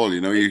get the ball. You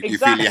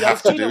exactly. feel you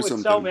have to do with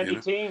something. So many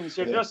teams,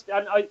 you're just,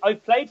 and I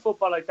played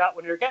football like that.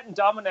 When you're getting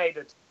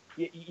dominated,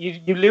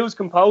 you lose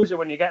composure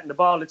when you're getting the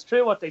ball. It's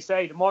true what they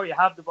say: the more you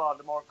have the ball,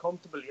 the more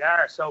comfortable you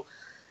are. So,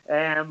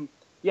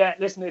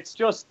 listen, it's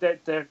just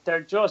that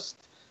they're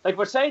just. Like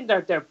we're saying,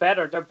 they're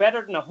better. They're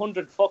better than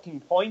 100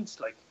 fucking points.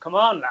 Like, come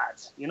on,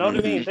 lads. You know what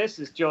I mean? This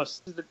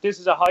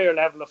is a higher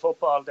level of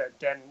football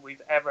than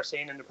we've ever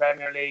seen in the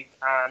Premier League.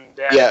 And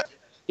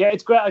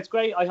it's great. It's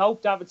great. I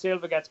hope David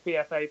Silva gets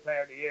PFA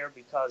Player of the Year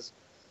because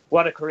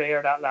what a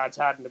career that lad's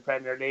had in the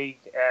Premier League.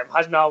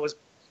 Hasn't always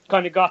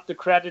kind of got the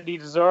credit he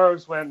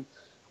deserves when,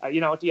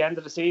 at the end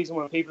of the season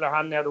when people are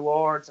handing out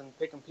awards and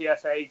picking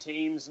PFA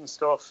teams and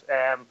stuff.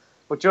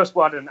 But just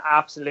what an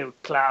absolute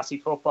classy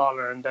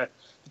footballer, and the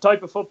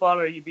type of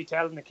footballer you'd be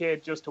telling the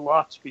kid just to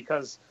watch,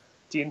 because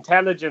the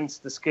intelligence,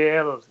 the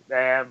skill,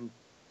 the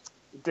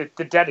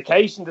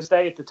dedication to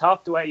stay at the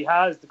top the way he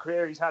has, the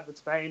career he's had with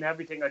Spain,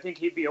 everything. I think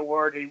he'd be a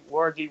worthy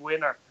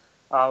winner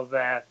of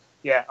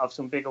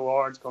some big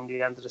awards come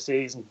the end of the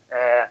season.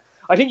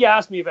 I think you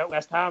asked me about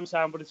West Ham,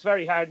 Sam, but it's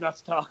very hard not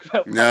to talk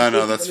about.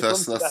 No, that's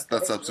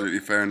absolutely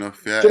fair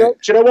enough. Yeah. Do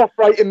you know what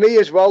frightened me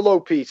as well,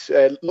 though, Pete?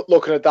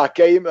 Looking at that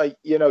game,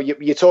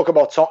 you talk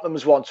about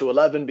Tottenham's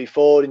 1-11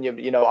 before, and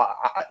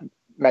I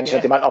mentioned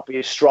that they might not be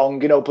as strong,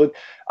 but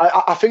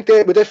I think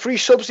with their 3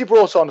 subs they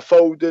brought on,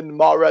 Foden,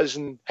 Mahrez,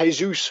 and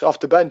Jesus off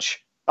the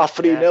bench at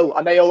 3-0,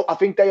 and I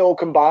think they all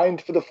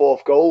combined for the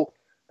 4th goal.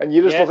 And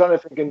you just look at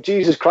it thinking,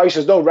 Jesus Christ,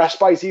 there's no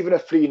respite even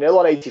at 3-0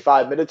 on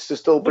 85 minutes to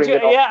still bring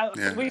it up.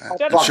 Sure,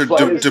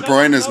 De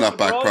Bruyne is not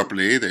back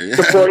properly either. De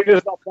Bruyne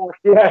is not back.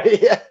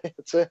 Yeah,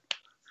 that's it.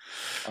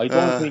 I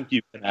don't think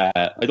you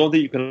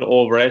can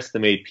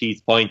overestimate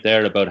Pete's point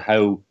there about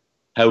how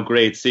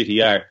great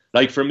City are.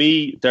 Like, for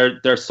me,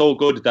 they're so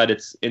good that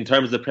it's, in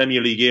terms of the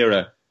Premier League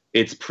era,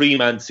 it's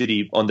pre-Man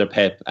City under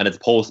Pep and it's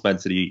post-Man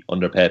City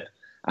under Pep.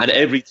 And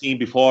every team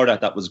before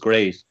that was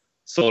great.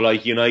 So,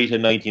 like United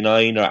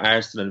 99 or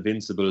Arsenal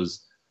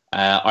Invincibles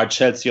or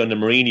Chelsea under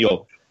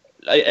Mourinho,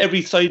 like,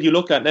 every side you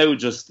look at now,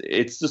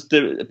 it's just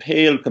a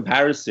pale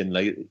comparison,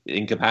 like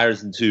in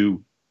comparison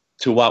to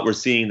what we're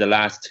seeing the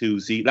last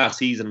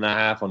season and a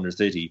half under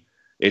City.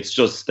 It's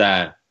just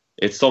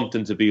it's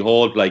something to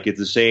behold. Like,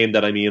 it's a shame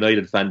that I'm a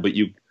United fan, but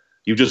you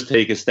just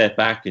take a step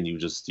back and you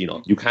just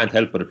you can't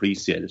help but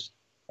appreciate it.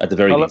 At the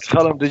very least.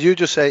 Colm, did you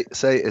just say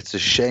it's a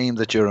shame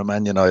that you're a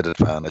Man United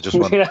fan? I just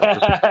want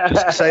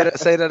to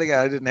say that again.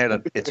 I didn't hear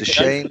that. It's a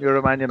shame you're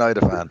a Man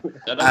United fan.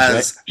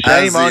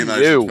 Shame on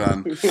you.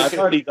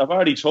 I've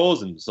already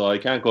chosen, so I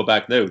can't go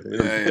back now.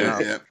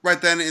 Yeah.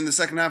 Right then, in the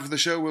second half of the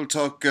show, we'll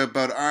talk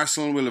about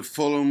Arsenal, we'll have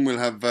Fulham, we'll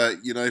have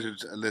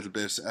United a little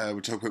bit.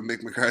 We'll talk about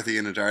Mick McCarthy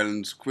in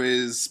Ireland,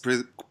 quiz,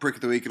 prick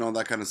of the week and all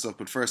that kind of stuff.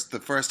 But first,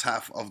 the first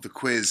half of the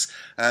quiz.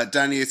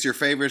 Danny, it's your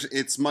favourite.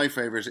 It's my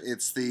favourite.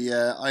 It's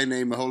the I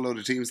name a whole load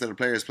of teams that a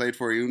player has played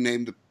for. You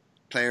name the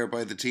player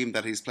by the team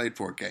that he's played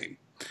for game.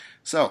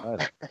 So,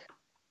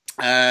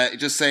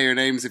 just say your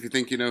names. If you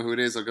think you know who it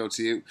is, I'll go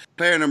to you.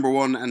 Player number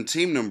 1 and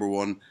team number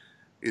 1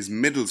 is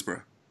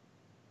Middlesbrough.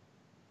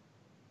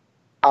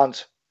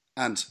 Ant.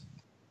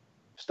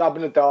 Stab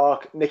in the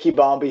dark. Nicky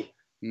Barmby.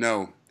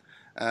 No.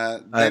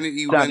 Then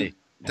you Danny.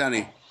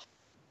 Danny.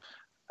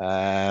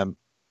 If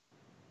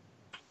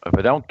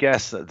I don't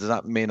guess, does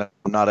that mean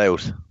I'm not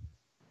out?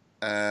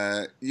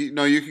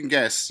 You can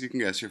guess.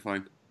 You're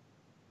fine.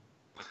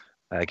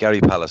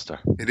 Gary Pallister.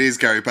 It is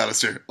Gary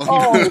Pallister.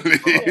 Oh,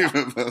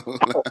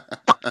 Unbelievable.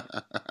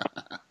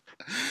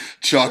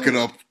 Chalk it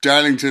up.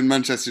 Darlington,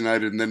 Manchester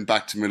United, and then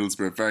back to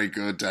Middlesbrough. Very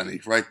good,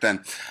 Danny. Right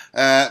then.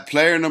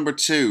 Player number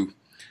 2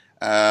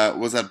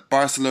 was at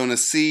Barcelona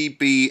C,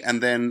 B,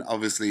 and then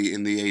obviously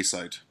in the A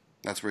side.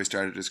 That's where he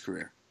started his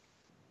career.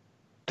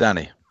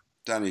 Danny.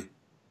 Bojan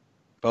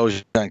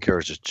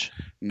Kurzic.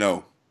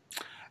 No.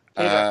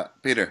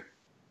 Peter.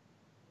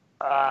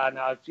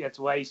 No, it's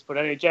waste. But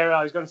anyway, Jerry,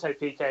 I was going to say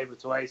PK, but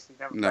it's waste.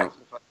 No.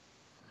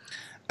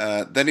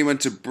 Then he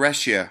went to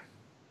Brescia.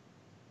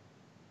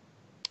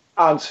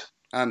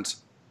 And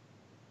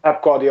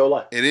Pep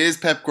Guardiola. It is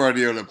Pep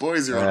Guardiola.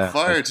 Boys, you're on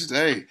fire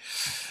today.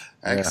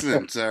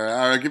 Excellent.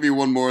 I'll give you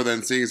one more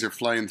then, seeing as you're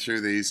flying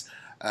through these.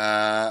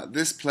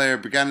 This player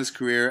began his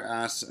career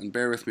at, and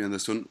bear with me on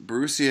this one,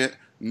 Borussia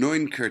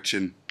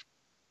Neunkirchen.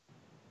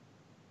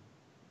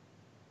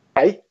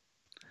 Hey?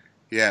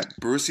 Yeah,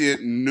 Borussia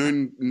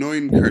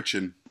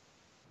Neunkirchen.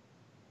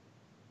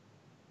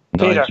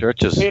 Nine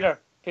churches. Peter.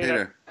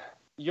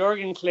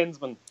 Jurgen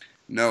Klinsmann.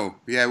 No.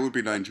 Yeah, it would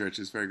be 9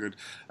 churches. Very good.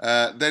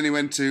 Then he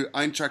went to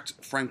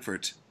Eintracht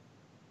Frankfurt.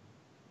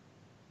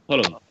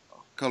 Colm.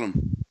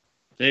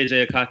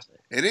 JJ Okocha.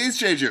 It is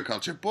JJ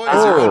Okocha. Boys,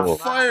 you're on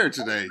fire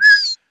today.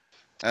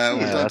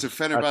 Went on to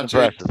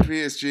Fenerbahce,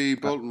 PSG,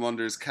 Bolton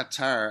Wanderers,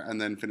 Qatar,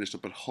 and then finished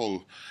up at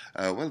Hull.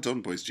 Well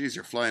done, boys. Jeez,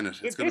 you're flying it.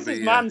 This is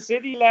Man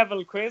City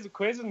level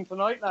quizzing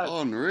tonight, lads.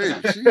 Unreal.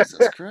 Jesus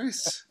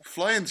Christ.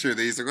 Flying through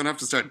these. They're going to have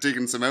to start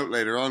digging some out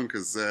later on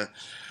because...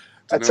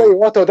 I tell you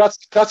what, though, that's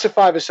a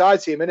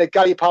 5-a-side team, isn't it?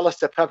 Gary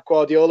Pallister, Pep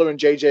Guardiola, and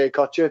JJ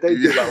Okocha. They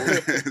do well.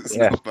 It's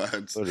not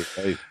bad.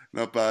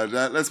 Not bad.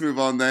 Let's move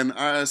on then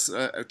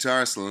to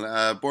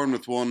Arsenal.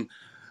 Bournemouth 1,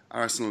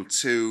 Arsenal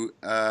 2.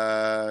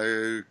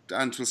 And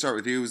we'll start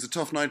with you. It was a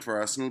tough night for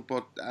Arsenal,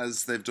 but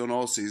as they've done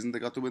all season, they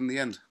got the win in the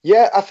end.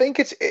 Yeah, I think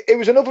it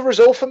was another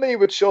result for me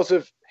which sort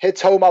of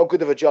hits home how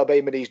good of a job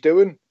Emery's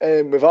doing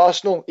with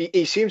Arsenal.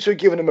 He seems to have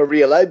given them a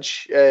real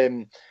edge.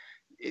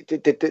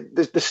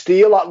 The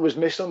steel that was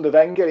missing under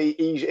Wenger,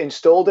 he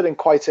installed it in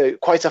quite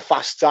a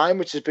fast time,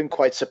 which has been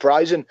quite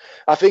surprising.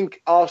 I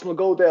think Arsenal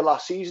go there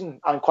last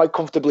season and quite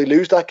comfortably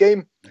lose that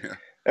game.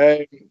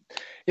 Yeah.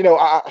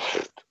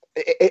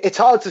 It's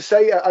hard to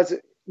say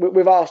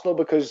with Arsenal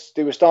because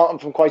they were starting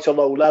from quite a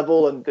low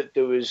level and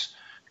there was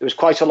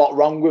quite a lot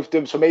wrong with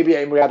them. So maybe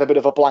Emery had a bit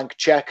of a blank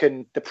check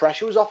and the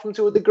pressure was off them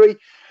to a degree.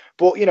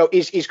 But,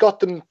 he's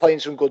got them playing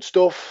some good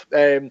stuff.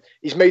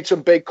 He's made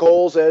some big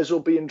calls.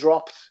 Ozil being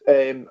dropped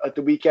at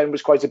the weekend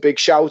was quite a big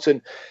shout.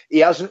 And he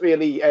hasn't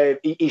really...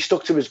 he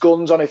stuck to his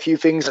guns on a few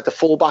things that the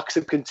fullbacks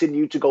have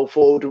continued to go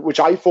forward, which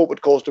I thought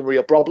would cause them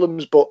real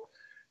problems. But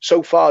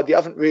so far, they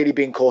haven't really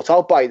been caught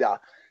out by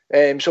that.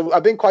 So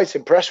I've been quite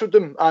impressed with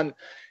them. And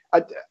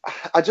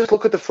I just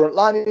look at the front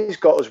line he's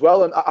got as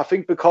well. And I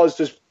think because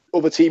there's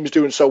other teams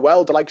doing so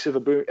well, the likes of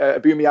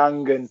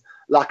Aubameyang and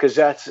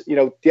Lacazette,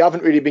 they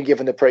haven't really been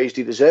given the praise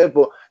they deserve,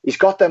 but he's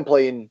got them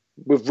playing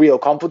with real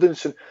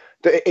confidence, and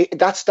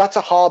that's a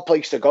hard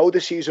place to go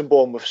this season,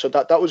 Bournemouth. So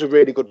that was a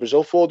really good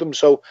result for them.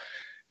 So,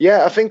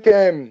 yeah, I think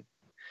the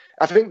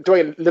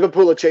way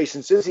Liverpool are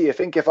chasing City, I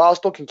think if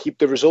Arsenal can keep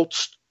the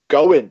results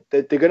going,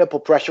 they're going to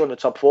put pressure on the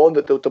top four, and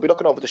they'll be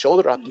looking over the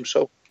shoulder at them.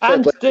 So,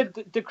 and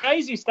the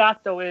crazy stat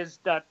though is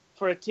that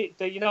for a team,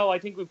 I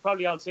think we've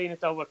probably all seen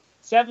it though, but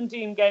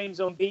 17 games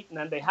unbeaten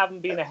and they haven't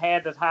been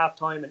ahead at half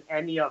time in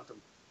any of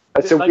them.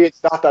 It's a weird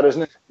stat, that,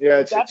 isn't it? Yeah,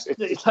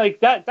 it's like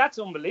that. That's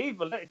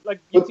unbelievable.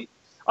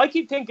 I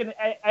keep thinking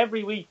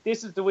every week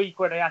this is the week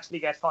where they actually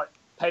get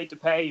paid to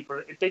pay,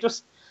 but they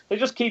just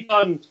keep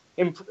on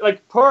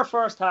poor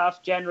first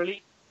half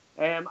generally,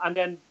 and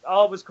then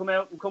always come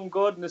out and come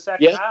good in the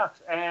second half.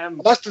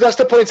 That's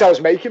the point I was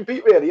making,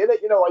 Pete. Really,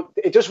 isn't it?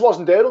 It just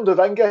wasn't there under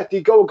Wenger.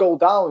 They go a goal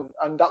down,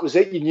 and that was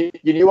it. You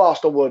knew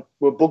Arsenal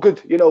were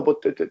buggered,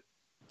 but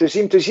they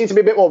seem to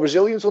be a bit more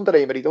resilient under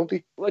Emery, don't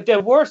they? Well,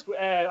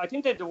 I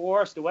think they had the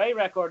worst away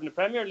record in the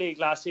Premier League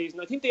last season.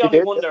 I think they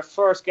only won their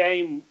first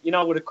game,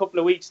 with a couple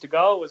of weeks to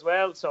go as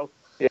well. So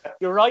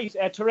you're right.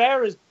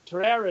 Torreira's,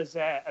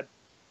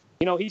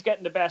 he's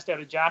getting the best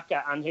out of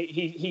Xhaka, and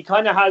he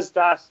kind of has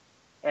that.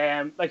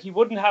 He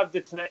wouldn't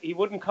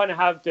kind of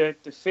have the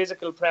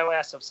physical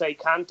prowess of say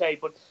Kante,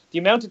 but the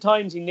amount of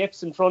times he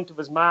nips in front of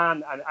his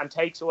man and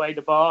takes away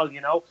the ball,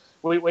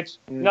 which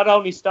not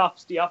only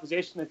stops the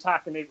opposition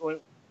attacking it.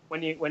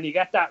 When you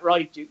get that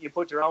right, you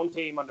put your own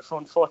team on the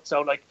front foot.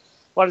 So,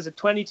 what is it,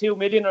 22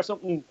 million or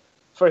something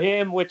for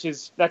him, which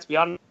is, let's be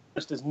honest,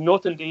 is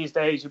nothing these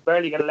days. You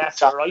barely get a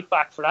left or right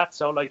back for that.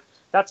 So,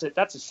 that's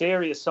a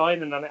serious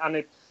signing,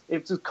 and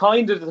it's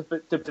kind of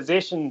the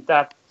position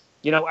that,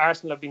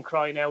 Arsenal have been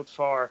crying out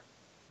for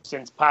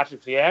since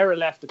Patrick Vieira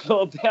left the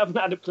club. They haven't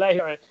had a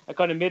player, a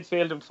kind of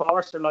midfield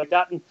enforcer like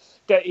that. And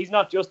he's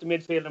not just a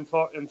midfield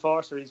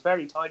enforcer, he's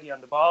very tidy on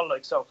the ball.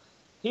 So,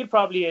 he'll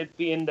probably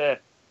be in the...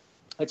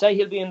 I'd say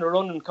he'll be in the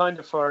running kind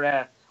of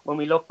for when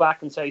we look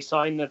back and say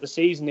sign of the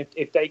season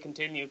if they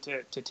continue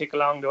to tick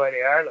along the way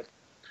they are.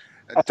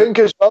 I think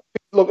as well,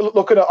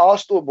 looking at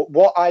Arsenal,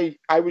 what I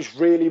was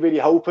really, really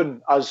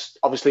hoping, as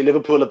obviously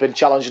Liverpool have been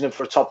challenging them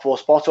for a top 4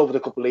 spot over the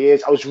couple of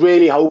years, I was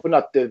really hoping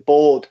that the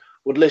board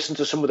would listen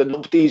to some of the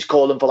numpties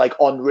calling for like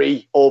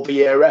Henry or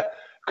Vieira,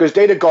 because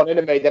they'd have gone in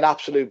and made an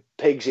absolute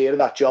pig's ear of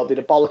that job. They'd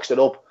have bollocksed it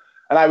up.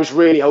 And I was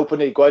really hoping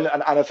they'd go in.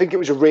 And I think it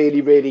was a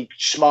really, really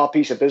smart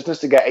piece of business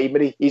to get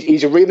Emery.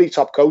 He's a really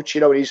top coach,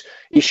 and he's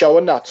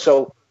showing that.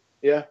 So,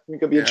 yeah, I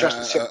think it'll be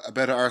interesting to see. I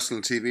bet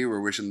Arsenal TV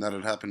were wishing that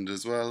had happened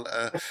as well.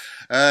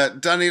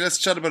 Danny, let's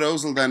chat about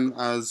Ozil then.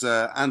 As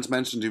Ant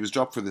mentioned, he was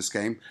dropped for this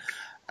game.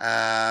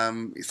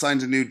 He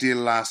signed a new deal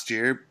last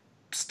year.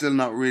 Still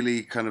not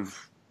really kind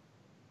of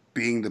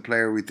being the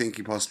player we think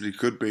he possibly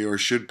could be or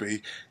should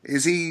be.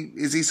 Is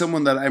he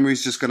someone that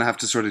Emery's just going to have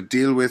to sort of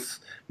deal with,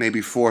 maybe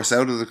force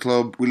out of the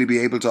club? Will he be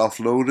able to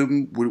offload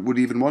him? Would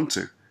he even want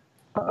to?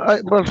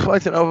 I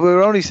don't know. We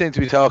were only seemed to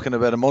be talking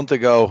about a month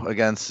ago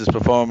against his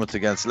performance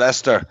against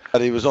Leicester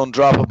that he was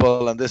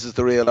undroppable and this is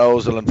the real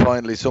Ozil, and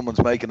finally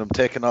someone's making him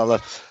tick and all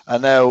that.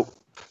 And now,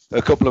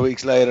 a couple of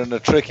weeks later, in a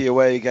tricky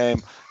away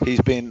game, he's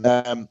been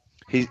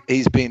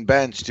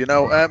benched.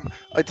 I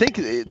think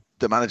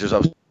the manager's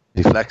obviously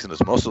flexing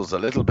his muscles a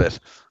little bit,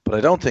 but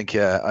I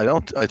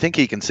think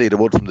he can see the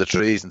wood from the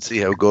trees and see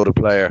how good a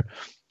player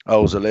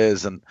Ozil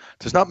is, and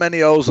there's not many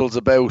Ozils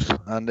about,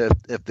 and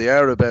if they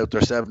are about,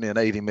 they're 70 and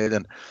 80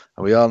 million,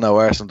 and we all know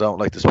Arsenal don't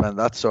like to spend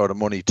that sort of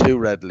money too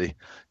readily,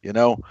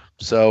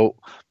 so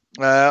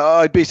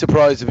I'd be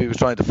surprised if he was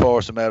trying to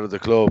force him out of the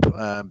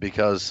club,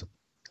 because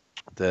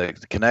the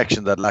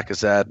connection that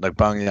Lacazette, like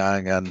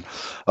Aubameyang and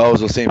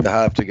Ozil seem to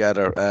have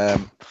together,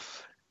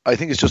 I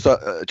think it's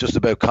just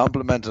about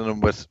complementing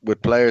him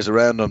with players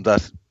around him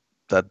that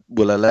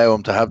will allow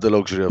him to have the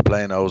luxury of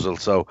playing Ozil.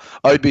 So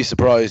I'd be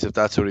surprised if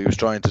that's what he was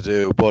trying to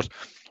do. But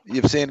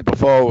you've seen it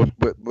before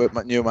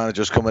with new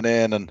managers coming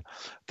in, and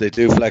they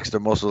do flex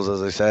their muscles,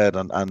 as I said,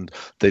 and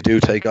they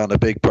do take on a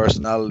big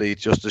personality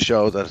just to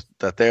show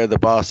that they're the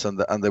boss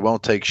and they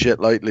won't take shit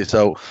lightly.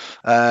 So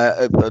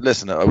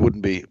listen, it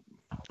wouldn't be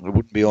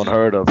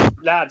unheard of.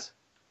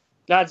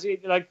 Lads,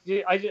 like,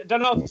 I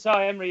don't know if you saw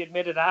Emery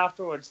admitted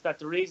afterwards that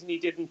the reason he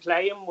didn't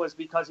play him was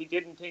because he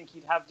didn't think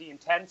he'd have the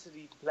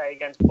intensity to play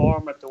against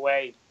Bournemouth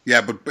away. Yeah,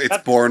 but it's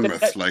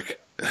Bournemouth, that's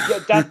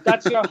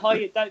your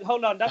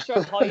that's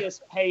your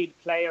highest paid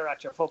player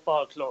at your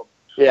football club.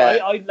 Yeah,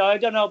 I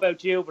don't know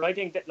about you, but I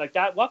think that, like,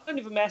 that, what kind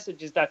of a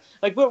message is that?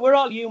 Like, we're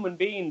all human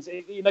beings.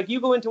 Like, you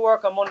go into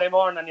work on Monday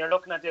morning and you're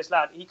looking at this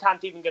lad, he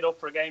can't even get up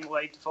for a game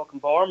away to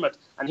fucking Bournemouth,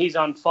 and he's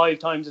on 5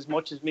 times as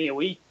much as me a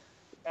week.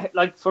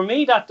 Like, for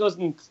me, that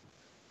doesn't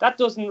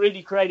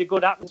really create a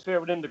good atmosphere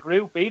within the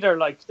group either.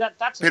 Like,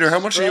 that's Peter, how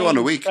much are you on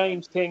a week?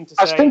 Strange thing to say.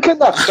 I was thinking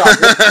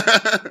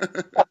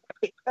that.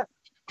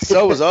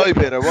 So was I,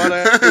 Peter. What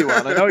are you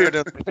on? I know you're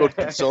doing good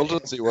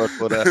consultancy work,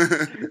 but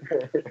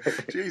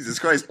Jesus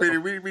Christ,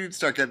 Peter, we need to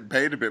start getting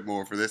paid a bit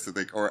more for this, I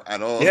think, or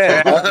at all.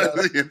 Yeah.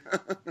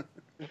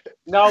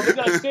 No, but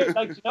like, do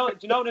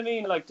you know what I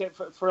mean? Like,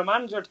 for a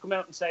manager to come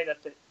out and say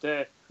that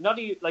the not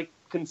even, like,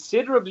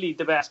 considerably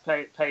the best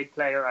paid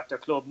player at their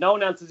club, no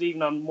one else is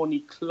even on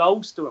money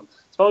close to him.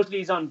 Supposedly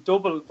he's on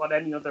double what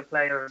any other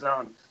player is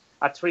on,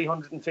 at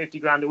 350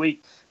 grand a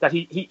week. That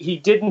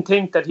he didn't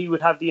think that he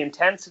would have the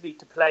intensity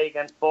to play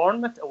against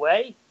Bournemouth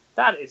away.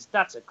 Do you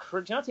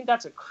not think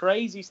that's a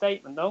crazy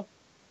statement, no?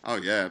 Oh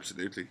yeah,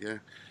 absolutely, yeah.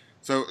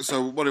 So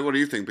what do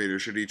you think, Peter?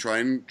 Should he try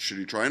and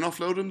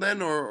offload him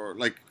then, or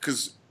like,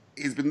 because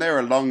he's been there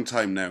a long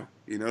time now?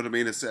 You know what I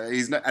mean?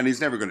 He's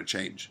never going to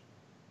change.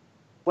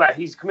 Well,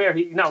 he's never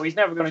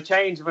going to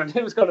change. When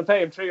he was going to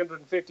pay him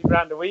 350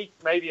 grand a week,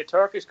 maybe a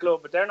Turkish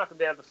club, but they're not going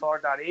to be able to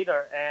afford that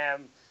either.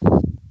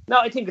 No,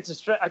 I think it's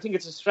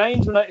a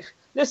strange one.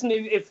 Listen,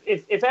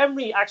 if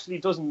Emery actually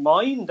doesn't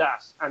mind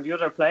that, and the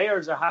other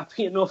players are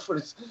happy enough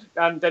with it,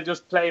 and they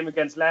just play him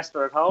against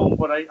Leicester at home,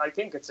 but I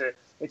think it's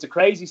a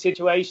crazy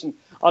situation.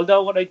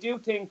 Although what I do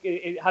think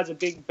it has a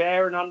big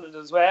bearing on it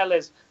as well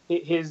is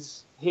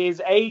his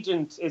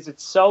agent. Is it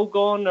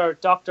Sogun or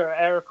Dr.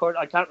 Eric?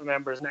 I can't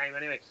remember his name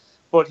anyway.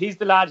 But he's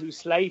the lad who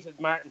slated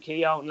Martin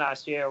Keown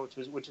last year, which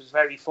was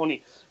very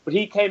funny. But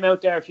he came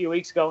out there a few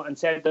weeks ago and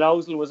said that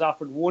Ozil was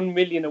offered $1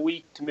 million a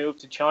week to move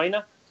to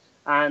China.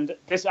 And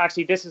this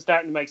is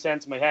starting to make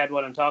sense in my head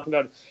while I'm talking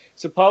about it.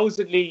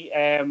 Supposedly,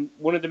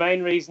 one of the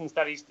main reasons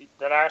that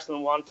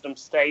Arsenal wanted him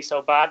to stay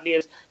so badly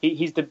is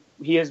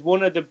he has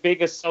one of the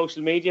biggest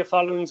social media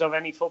followings of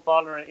any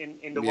footballer in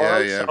the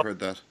world. Yeah, so I've heard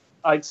that.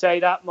 I'd say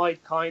that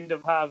might kind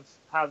of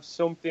have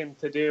something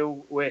to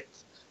do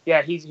with.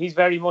 Yeah, he's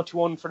very much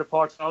one for the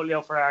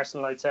portfolio for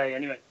Arsenal, I'd say,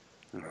 anyway.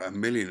 $1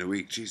 million a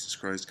week, Jesus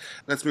Christ.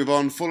 Let's move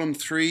on. Fulham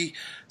 3,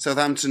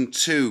 Southampton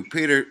 2.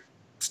 Peter,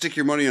 stick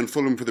your money on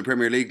Fulham for the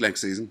Premier League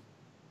next season.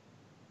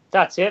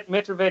 That's it.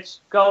 Mitrovic,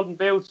 Golden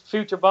Boot,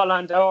 future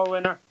Ballon d'Or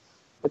winner.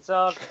 It's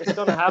going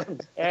to happen.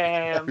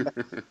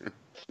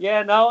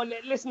 Yeah, no,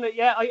 listen,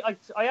 yeah,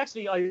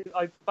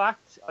 I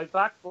backed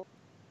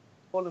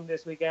Fulham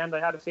this weekend. I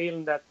had a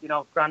feeling that,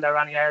 Grande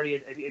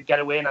Ranieri would get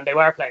a win, and they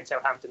were playing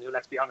Southampton, who,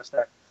 let's be honest,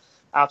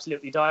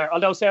 absolutely dire.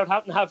 Although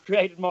Southampton have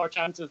created more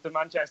chances than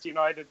Manchester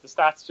United, the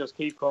stats just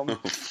keep coming.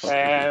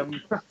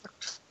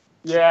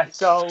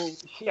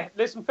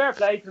 Listen, fair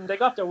play to them. They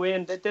got their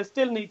win. They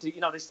still need to,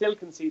 they still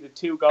conceded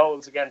 2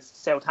 goals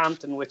against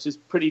Southampton, which is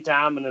pretty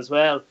damning as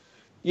well.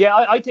 Yeah,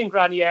 I think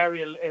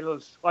Ranieri he'll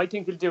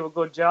do a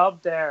good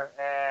job there.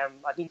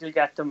 I think he'll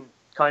get them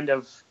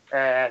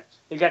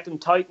he'll get them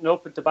tightened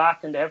up at the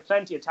back, and they have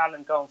plenty of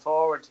talent going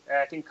forward.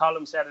 I think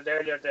Colm said it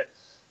earlier that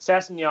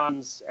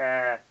Sessegnon's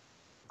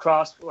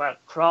cross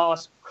 /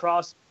 pass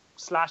across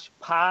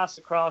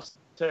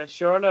to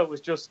Schürrle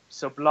was just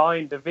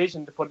sublime. The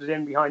vision to put it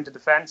in behind the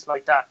defence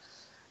like that.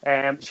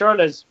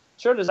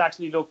 Schürrle's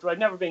actually looked. I've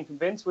never been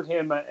convinced with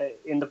him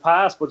in the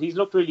past, but he's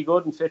looked really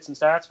good in fits and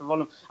starts for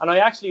Fulham. And I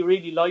actually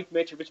really like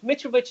Mitrovic.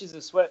 Mitrovic is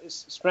a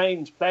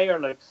strange player.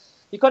 Like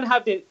you kind of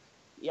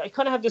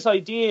have this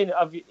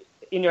idea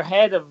in your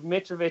head of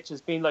Mitrovic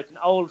as being like an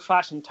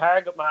old-fashioned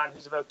target man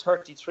who's about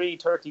 33,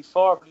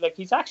 34. But like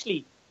he's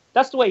actually,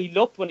 that's the way he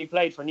looked when he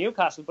played for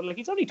Newcastle. But like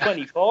he's only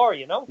 24,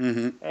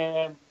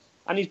 Mm-hmm.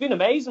 And he's been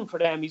amazing for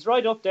them. He's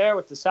right up there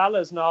with the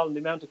Salahs and all, and the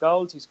amount of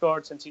goals he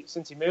scored since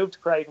he moved to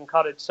Craven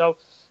Cottage. So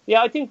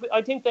yeah, I think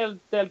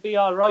they'll be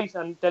all right,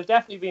 and they'll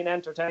definitely be an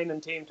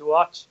entertaining team to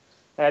watch.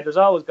 There's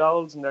always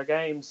goals in their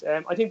games.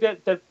 I think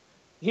that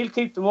he'll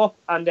keep them up,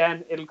 and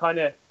then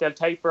they'll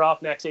taper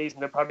off next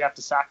season. They'll probably have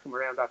to sack him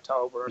around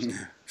October or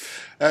something.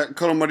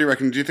 Colm, what do you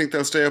reckon? Do you think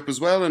they'll stay up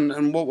as well?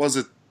 And what was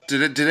it?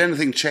 Did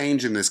anything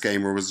change in this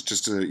game, or was it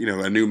just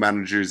a new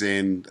manager's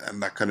in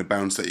and that kind of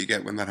bounce that you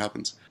get when that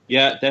happens?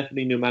 Yeah,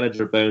 definitely new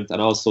manager bounce,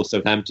 and also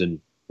Southampton,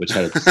 which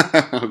helps.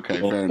 Okay,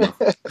 fair enough.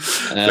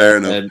 Fair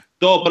enough.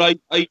 No, but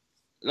I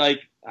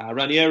like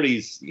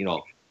Ranieri's.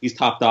 He's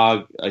top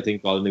dog. I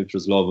think all the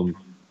neutrals love him,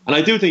 and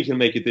I do think he'll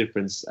make a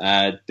difference.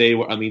 They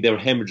were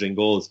hemorrhaging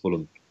goals for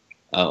him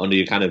under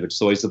Jokanovic,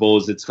 so I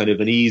suppose it's kind of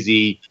an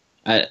easy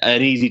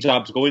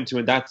job to go into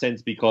in that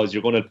sense, because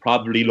you're going to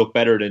probably look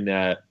better than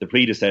the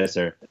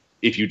predecessor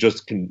if you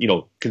just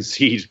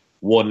concede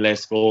one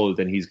less goal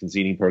than he's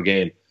conceding per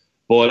game.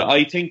 But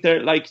I think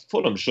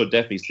Fulham should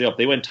definitely stay up.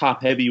 They went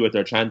top heavy with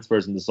their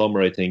transfers in the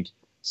summer, I think,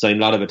 signed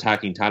a lot of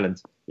attacking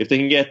talent. If they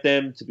can get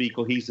them to be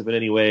cohesive in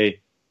any way,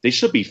 they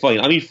should be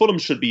fine. I mean, Fulham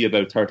should be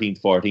about 13th,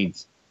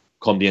 14th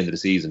come the end of the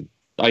season.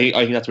 I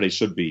think that's where they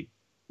should be.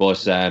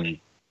 But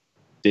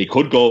they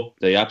could go.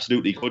 They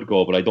absolutely could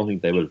go, but I don't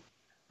think they will.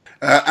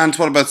 And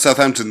what about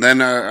Southampton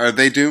then? Are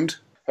they doomed?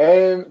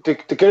 They're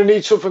going to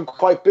need something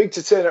quite big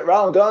to turn it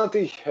around, aren't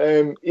they?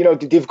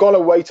 They've gone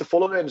away to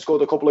Fulham and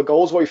scored a couple of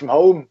goals away from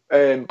home,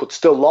 but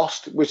still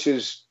lost, which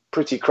is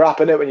pretty crap,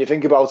 isn't it, when you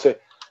think about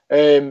it?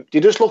 They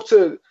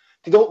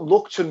don't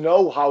look to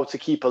know how to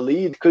keep a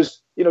lead,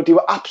 because they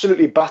were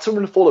absolutely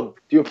battering Fulham.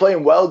 They were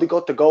playing well. They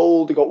got the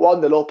goal. They got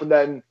 1-0 up, and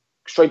then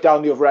straight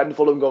down the other end,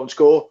 Fulham go and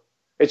score.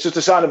 It's just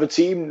a sign of a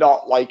team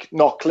not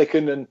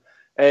clicking. And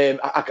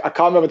I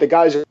can't remember the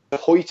guy's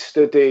Hoyt,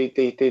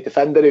 the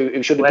defender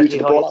who should have booted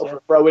the ball out for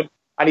a throw-in,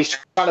 and he's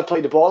trying to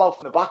play the ball out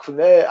from the back from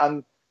there,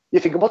 and you're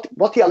thinking, what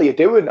the hell are you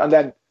doing? And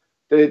then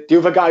the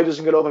other guy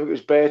doesn't get over. I think it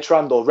was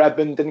Bertrand or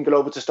Redmond didn't get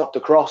over to stop the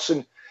cross,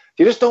 and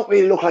they just don't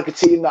really look like a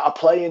team that are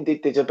playing.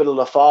 There's a bit of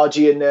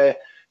lethargy in there.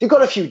 They've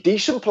got a few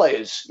decent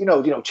players,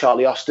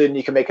 Charlie Austin.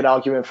 You can make an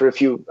argument for a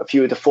few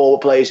of the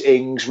forward players,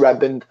 Ings,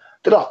 Redmond.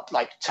 They're not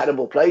like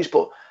terrible players,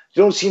 but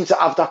they don't seem to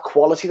have that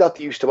quality that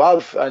they used to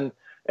have. And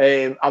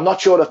I'm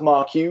not sure if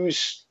Mark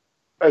Hughes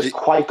has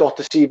quite got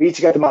the CV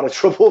to get them out of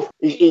trouble.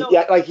 He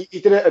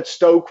did it at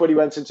Stoke when he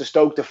went into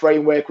Stoke. The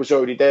framework was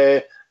already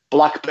there.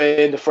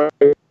 Blackburn,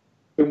 the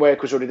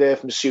framework was already there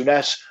from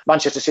Souness.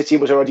 Manchester City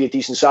was already a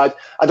decent side.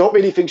 I don't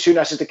really think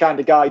Souness is the kind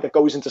of guy that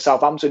goes into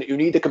Southampton who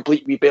need a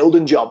complete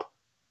rebuilding job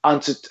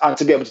and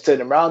to be able to turn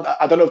them around.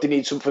 I don't know if they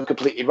need something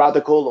completely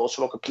radical or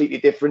something completely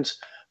different,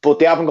 but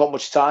they haven't got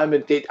much time,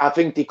 and I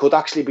think they could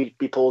actually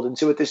be pulled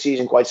into it this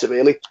season quite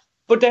severely.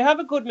 But they have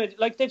a good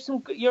they've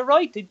some. You're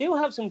right. They do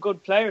have some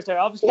good players there.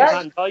 Obviously,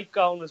 Van Dijk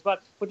going as well.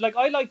 But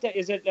I like that.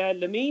 Is it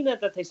Lamina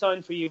that they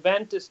signed for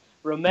Juventus?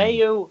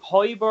 Romeo,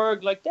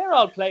 Højbjerg. They're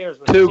all players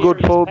with two good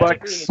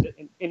fullbacks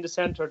in the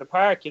centre of the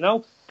park.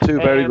 Two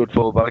very good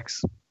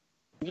fullbacks.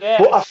 Yeah.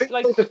 But I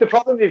think the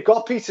problem they've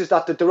got, Peter, is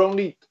that they're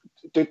only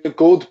they're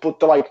good, but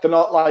they're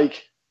not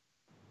like.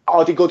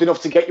 Are they good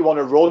enough to get you on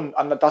a run?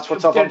 And that's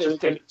what Southampton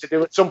need to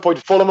do at some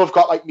point. Fulham have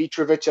got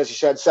Mitrovic, as you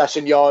said,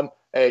 Sessegnon,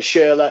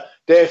 Schürrle.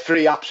 They're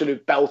 3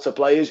 absolute belter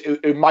players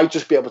who might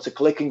just be able to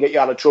click and get you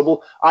out of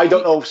trouble. I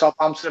don't know if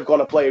Southampton have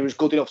got a player who's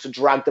good enough to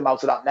drag them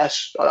out of that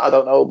mess. I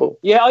don't know. But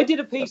yeah, I did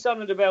a piece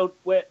on it about,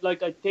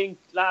 I think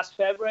last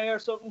February or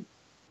something,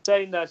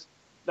 saying that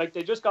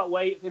they just got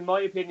in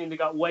my opinion, they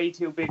got way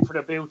too big for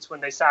their boots when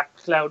they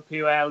sacked Claude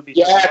Puel.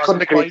 Yeah, I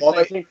couldn't agree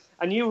more.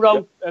 And you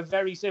wrote a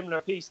very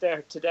similar piece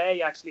there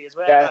today, actually, as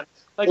well. Yeah,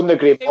 couldn't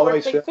agree more.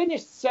 They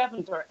finished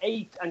 7th or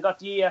 8th and got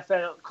the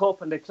EFL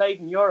Cup, and they played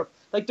in Europe.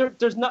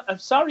 There's not. I'm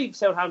sorry,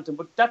 Southampton,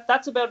 but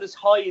that's about as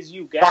high as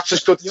you get. That's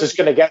as good as it's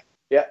going to get.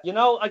 Yeah.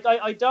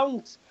 I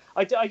don't.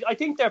 I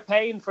think they're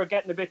paying for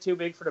getting a bit too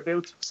big for the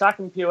boots.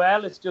 Sacking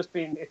Puel, it's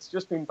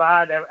just been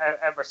bad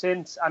ever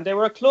since. And they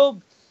were a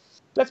club.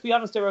 Let's be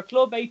honest, they were a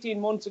club 18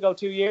 months ago,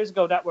 2 years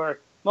ago, that were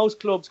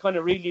most clubs kind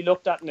of really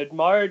looked at and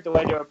admired the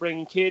way they were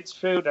bringing kids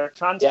through their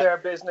transfer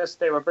business.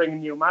 They were bringing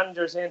new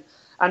managers in.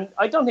 And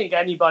I don't think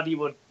anybody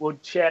would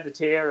shed a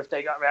tear if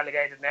they got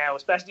relegated now,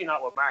 especially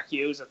not with Mark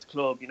Hughes at the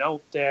club. You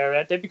know,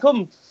 they've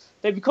become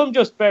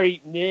just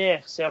very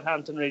near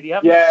Southampton, really,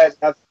 haven't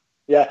they?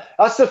 Yeah,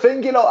 that's the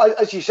thing, you know,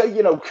 as you say,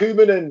 you know,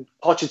 Koeman and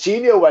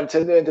Pochettino went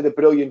in there and did a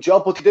brilliant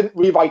job, but they didn't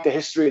rewrite the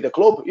history of the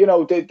club. You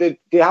know, they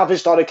have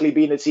historically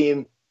been a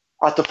team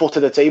at the foot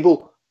of the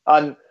table.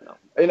 And,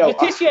 you know...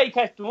 Letitia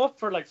kept them up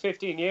for like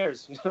 15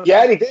 years.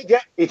 Yeah, he did.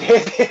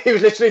 He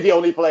was literally the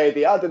only player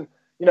they had. And,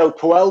 you know,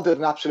 Puel did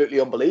an absolutely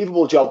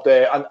unbelievable job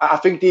there. And I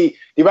think they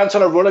went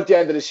on a run at the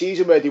end of the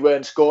season where they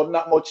weren't scoring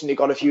that much and they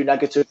got a few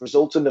negative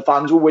results and the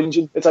fans were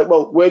whinging. It's like,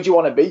 well, where do you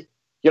want to be?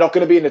 You're not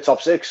going to be in the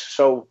top six,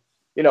 so...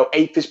 You know,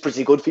 8th is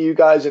pretty good for you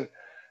guys. And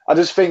I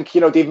just think, you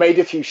know, they've made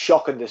a few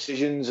shocking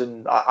decisions.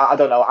 And I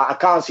don't know. I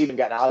can't see them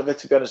getting out of it,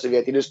 to be honest with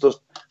you. They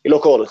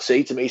look all at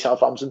sea to me,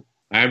 Southampton.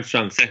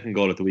 Armstrong's second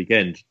goal at the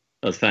weekend.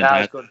 That was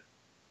fantastic. Good.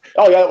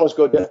 Oh, yeah, it was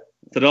good, yeah.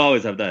 So they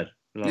always have that.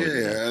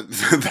 Yeah,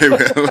 they will.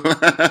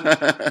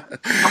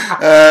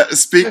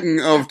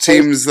 Speaking of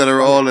teams that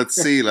are all at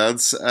sea,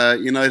 lads,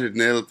 United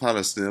 0,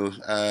 Palace 0.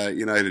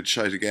 United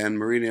shite again.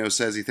 Mourinho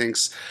says he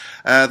thinks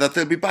that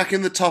they'll be back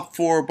in the top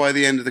 4 by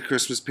the end of the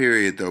Christmas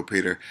period, though,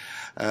 Peter.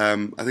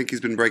 I think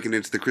he's been breaking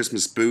into the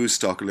Christmas booze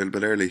stock a little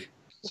bit early.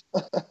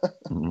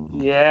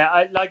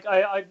 Yeah,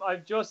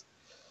 I've just,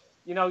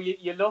 you know,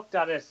 you looked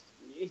at it.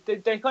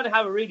 They kind of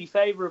have a really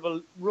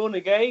favourable run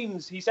of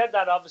games. He said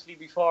that obviously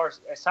before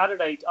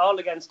Saturday, all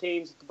against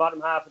teams at the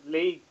bottom half of the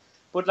league.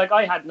 But like,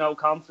 I had no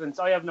confidence.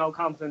 I have no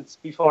confidence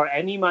before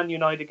any Man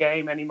United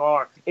game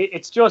anymore.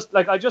 It's just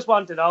like, I just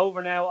want it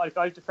over now.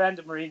 I've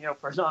defended Mourinho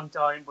for a long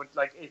time, but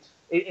like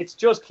it's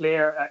just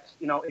clear,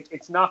 you know,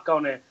 it's not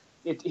going to.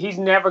 He's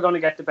never going to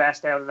get the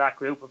best out of that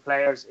group of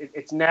players.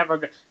 It's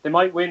never. They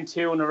might win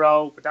 2 in a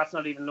row, but that's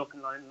not even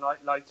looking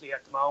likely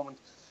at the moment.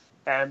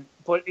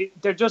 But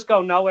they're just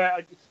going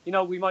nowhere. You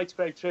know, we might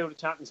scrape through the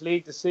Champions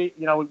League to see.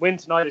 You know, we win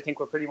tonight. I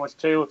think we're pretty much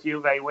through if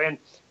Juve win.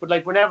 But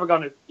like, we're never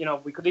going to. You know,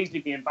 we could easily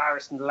be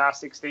embarrassed in the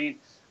last 16.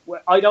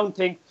 I don't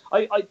think.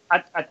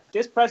 At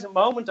this present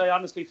moment, I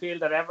honestly feel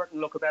that Everton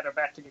look a better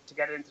bet to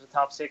get into the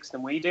top 6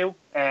 than we do.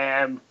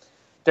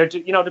 They're,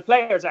 you know, the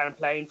players aren't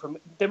playing from.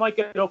 They might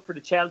get up for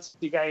the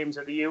Chelsea games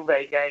or the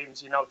Juve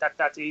games. You know,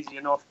 that's easy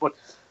enough. But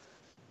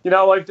you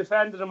know, I've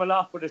defended them a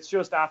lot, but it's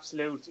just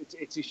absolute.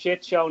 It's a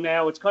shit show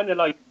now. It's kind of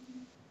like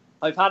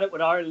I've had it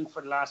with Ireland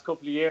for the last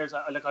couple of years.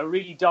 I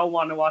really don't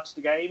want to watch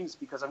the games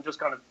because I'm just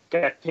going to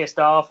get pissed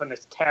off and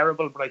it's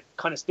terrible. But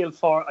I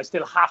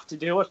still have to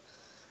do it.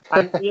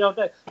 And you know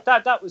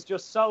that was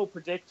just so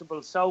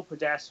predictable, so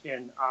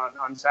pedestrian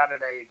on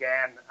Saturday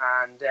again,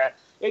 and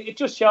it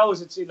just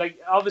shows. It's like,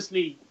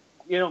 obviously,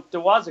 you know,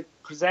 there was a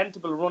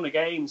presentable run of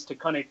games to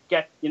kind of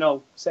get, you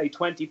know, say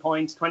 20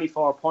 points,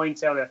 24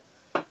 points out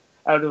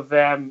of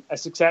a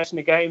succession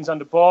of games on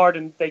the board,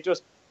 and they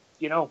just,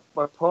 you know,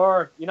 were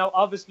poor. You know,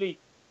 obviously,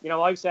 you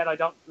know, I've said I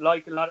don't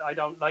like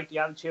the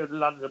attitude of a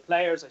lot of the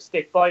players. I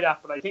stick by that,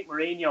 but I think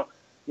Mourinho,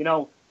 you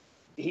know,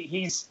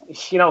 he's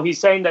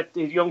saying that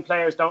the young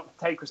players don't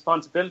take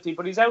responsibility,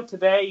 but he's out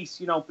today,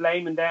 you know,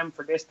 blaming them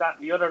for this, that,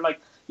 and the other.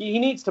 Like, he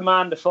needs to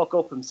man the fuck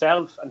up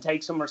himself and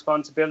take some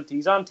responsibility.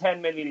 He's on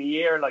 10 million a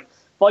year. Like,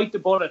 bite the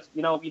bullet.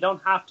 You know, you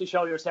don't have to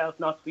show yourself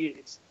not to be.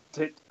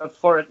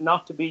 For it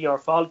not to be your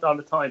fault all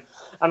the time.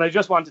 And I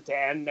just wanted to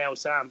end now,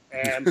 Sam.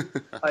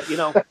 You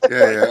know.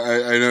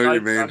 I know what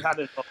you mean.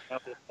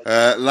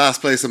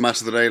 Last place on Match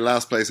of the Day,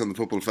 last place on the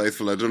Football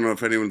Faithful. I don't know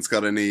if anyone's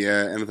got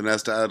anything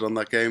else to add on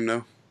that game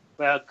now.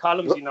 Well,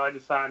 Colm's a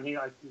United fan. He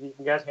can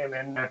get him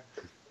in there.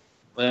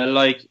 Well,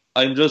 like,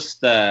 I'm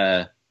just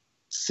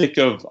sick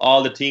of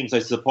all the teams I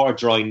support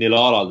drawing 0-0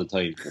 all the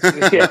time.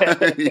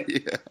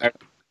 Yeah.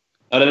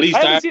 And at least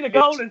I haven't seen a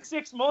goal in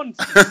 6 months.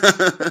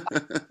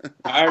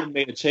 Ireland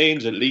made a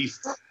change at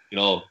least, you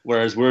know,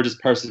 whereas we're just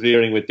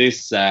persevering with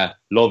this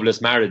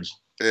loveless marriage.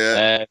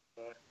 Yeah.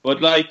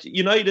 But like,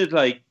 United,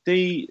 like,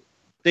 they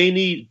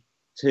need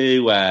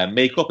to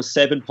make up a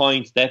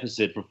 7-point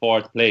deficit for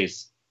 4th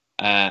place.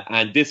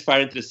 And this far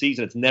into the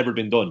season, it's never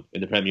been done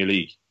in the Premier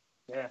League.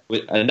 Yeah.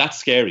 And that's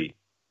scary.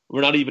 We're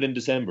not even in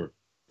December.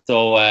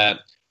 So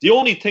the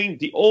only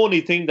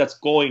thing that's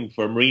going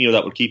for Mourinho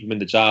that will keep him in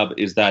the job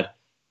is that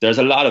there's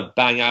a lot of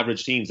bang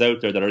average teams out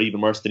there that are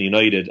even worse than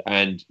United,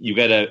 and you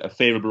get a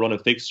favourable run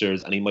of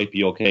fixtures and he might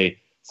be okay.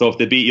 So if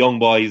they beat Young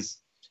Boys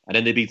and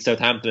then they beat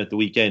Southampton at the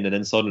weekend and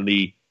then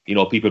suddenly, you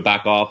know, people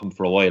back off him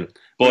for a while.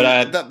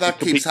 But that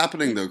keeps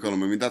happening though,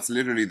 Colm. I mean, that's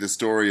literally the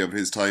story of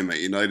his time at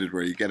United,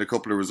 where you get a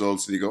couple of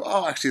results and you go,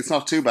 oh, actually, it's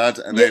not too bad.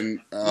 And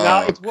then,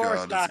 no, it's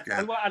worse, that.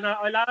 And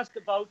I'll ask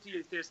the both of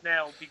you this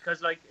now,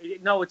 because, like,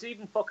 no, it's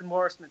even fucking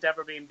worse than it's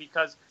ever been,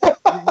 because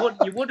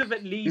you would have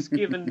at least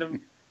given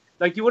them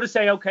like you would have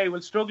said, okay, we'll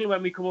struggle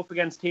when we come up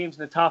against teams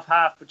in the top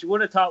half, but you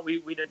would have thought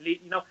we'd at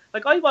least,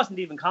 like I wasn't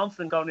even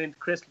confident going into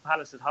Crystal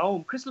Palace at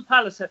home. Crystal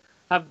Palace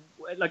have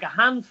like a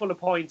handful of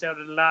points out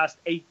of the last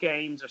 8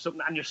 games or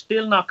something, and you're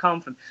still not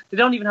confident. They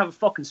don't even have a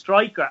fucking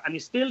striker, and you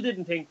still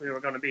didn't think we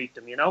were going to beat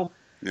them,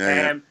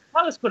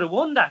 Palace could have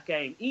won that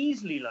game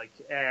easily, like.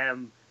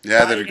 They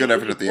had a good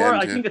effort at the end.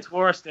 I think it's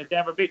worse than it's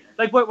ever been.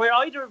 Like, were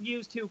either of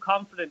you too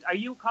confident? Are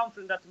you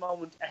confident at the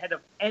moment ahead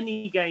of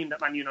any game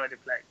that Man United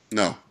play?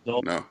 No,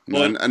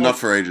 and not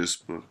for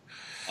ages. But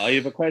I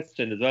have a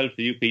question as well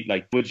for you, Pete.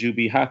 Like, would you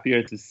be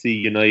happier to see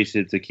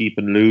United to keep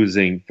on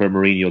losing for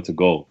Mourinho to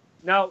go?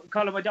 No,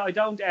 Colm, I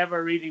don't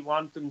ever really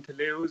want them to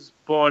lose.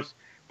 But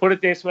put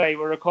it this way,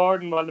 we're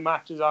recording while the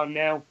match is on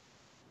now.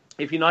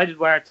 If United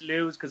were to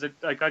lose, because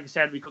like I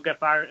said, we could get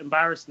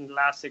embarrassed in the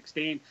last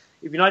 16.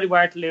 If United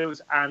were to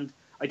lose, and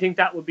I think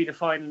that would be the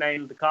final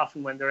nail of the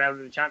coffin when they're out of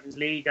the Champions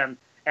League, and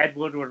Ed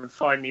Woodward would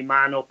finally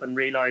man up and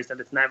realise that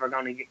it's never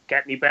going to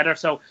get any better.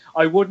 So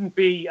I wouldn't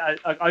be.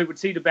 I would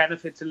see the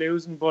benefits of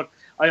losing, but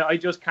I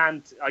just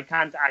can't. I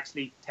can't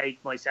actually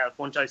take myself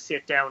once I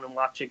sit down and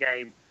watch a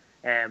game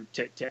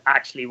to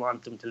actually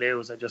want them to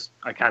lose.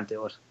 I can't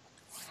do it.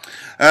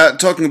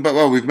 Talking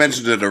about, we've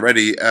mentioned it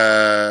already.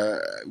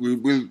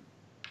 We'll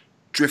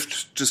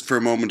drift just for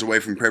a moment away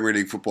from Premier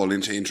League football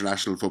into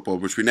international football,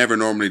 which we never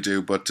normally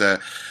do. But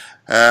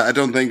I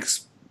don't think,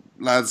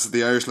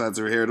 the Irish lads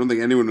are here. I don't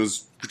think anyone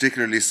was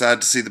particularly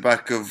sad to see the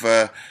back of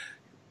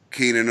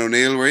Keane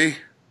O'Neill, were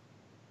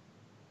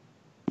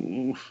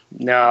you?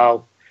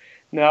 No.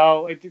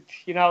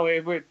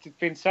 It's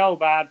been so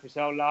bad for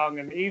so long,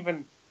 and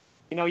even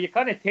you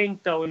kind of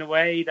think though in a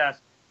way that.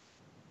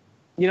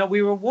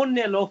 We were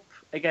 1-0 up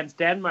against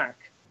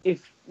Denmark.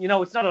 If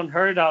it's not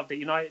unheard of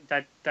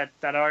that that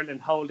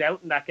Ireland hold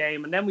out in that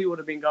game, and then we would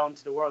have been going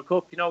to the World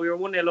Cup. We were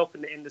 1-0 up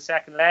in the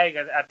second leg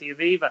at the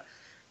Aviva,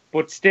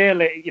 but still,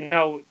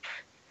 the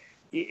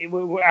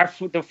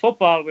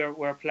football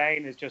we're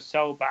playing is just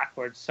so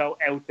backwards, so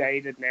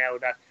outdated now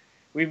that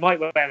we might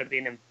well have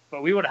been in.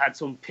 But we would have had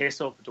some piss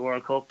up at the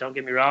World Cup. Don't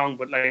get me wrong,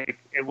 but like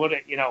it would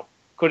have,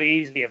 could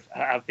easily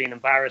have been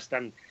embarrassed.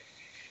 And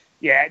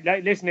yeah,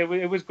 listen,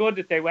 it was good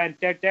that they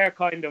went. They're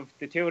kind of,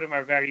 the two of them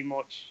are very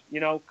much,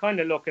 kind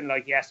of looking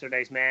like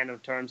yesterday's men in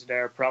terms of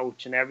their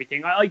approach and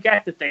everything. I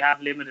get that they have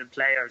limited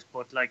players,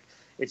 but like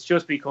it's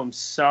just become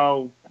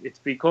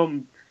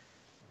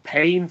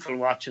painful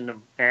watching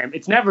them.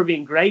 It's never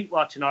been great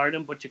watching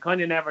Ireland, but you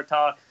kind of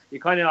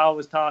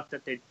always thought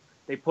that they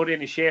put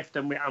in a shift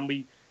and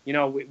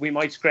we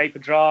might scrape a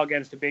draw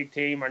against a big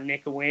team or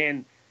nick a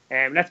win.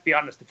 Let's be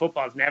honest, the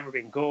football's never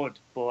been good,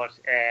 but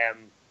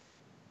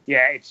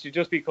it's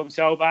just become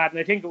so bad, and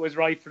I think it was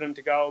right for them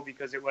to go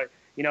because it was,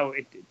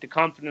 the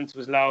confidence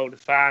was low, the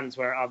fans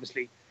were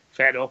obviously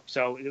fed up,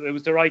 so it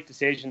was the right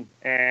decision.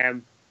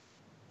 I'd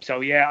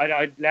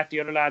let the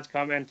other lads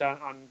comment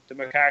on the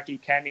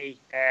McCarthy-Kenny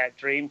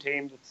dream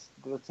team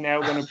that's now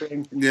going to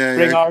bring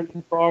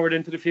Ireland forward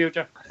into the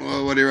future.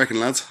 Well, what do you reckon,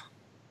 lads?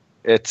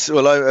 I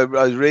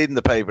was reading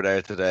the paper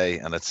there today,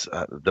 and it's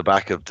the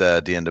back of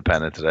the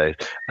Independent today.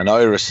 An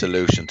Irish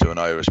solution to an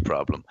Irish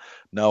problem.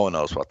 No one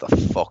knows what the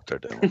fuck they're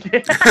doing.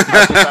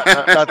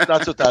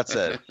 That's what that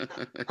said. You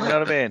know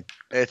what I mean?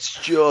 It's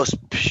just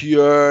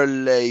pure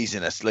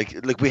laziness.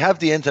 Like we have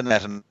the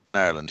internet in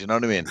Ireland. You know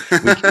what I mean?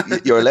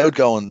 You're allowed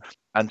going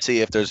and see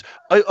if there's.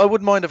 I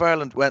wouldn't mind if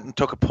Ireland went and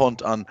took a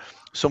punt on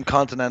some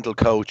continental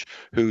coach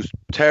who's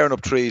tearing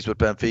up trees with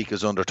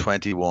Benfica's under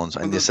 21s,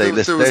 and you say,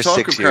 listen, there's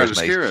 6 years,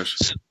 mate.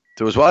 Queiroz.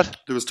 There was what?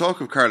 There was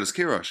talk of Carlos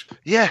Queiroz.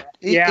 Yeah.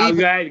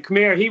 Come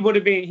here. He would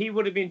have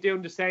been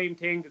doing the same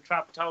thing that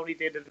Trapattoni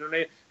did,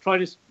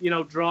 trying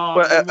to draw.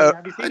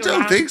 I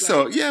don't think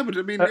so. Yeah, but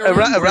I mean,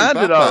 Iran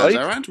did all right.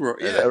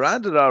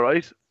 Iran did all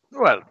right.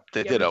 Well,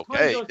 they did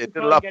okay. They did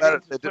a lot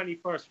better. They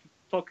did 21st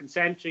fucking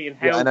century and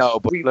how I know,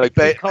 but we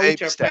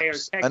coach our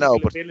players' technical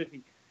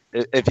ability.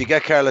 If you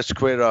get Carlos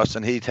Queiroz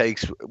and he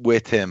takes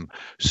with him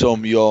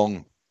some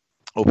young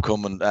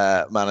upcoming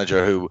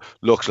manager who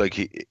looks like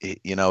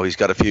he's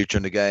got a future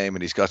in the game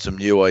and he's got some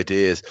new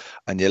ideas,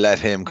 and you let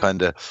him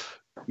kind of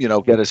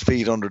get his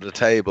feet under the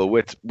table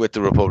with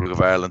the Republic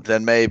of Ireland,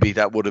 then maybe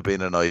that would have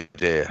been an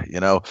idea,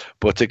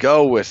 But to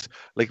go with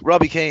like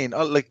Robbie Keane,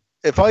 like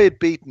if I had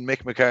beaten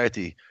Mick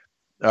McCarthy,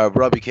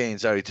 Robbie Keane,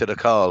 to the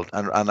call,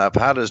 and I've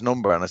had his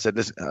number, and I said,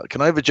 listen,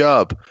 can I have a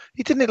job?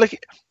 He didn't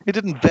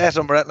vet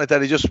him or anything like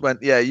that. He just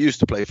went, yeah, you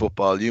used to play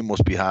football, you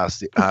must be half.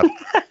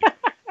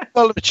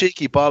 Called him a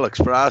cheeky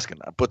bollocks for asking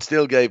that, but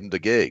still gave him the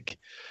gig.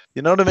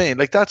 You know what I mean?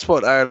 Like that's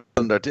what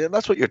Ireland are doing.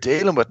 That's what you're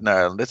dealing with in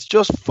Ireland. It's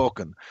just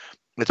fucking.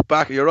 It's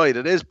back. You're right.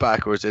 It is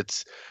backwards.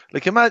 It's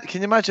like can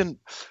you imagine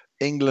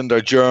England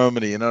or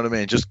Germany? You know what I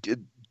mean? Just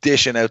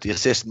dishing out the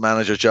assistant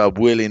manager job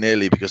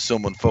willy-nilly because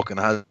someone fucking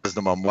has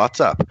them on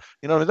WhatsApp.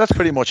 You know, that's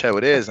pretty much how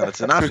it is, and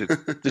it's an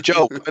absolute the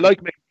joke. I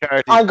like Mick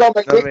McCarthy. Hang on,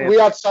 mate. We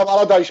had Sam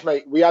Allardyce,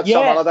 mate. Let's take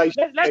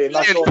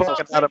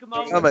a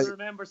moment to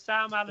remember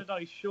Sam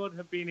Allardyce should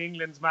have been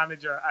England's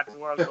manager at the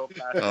World Cup.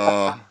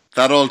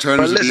 That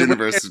alternative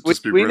universe would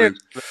just be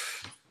brilliant.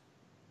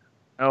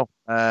 No,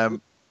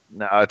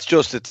 No,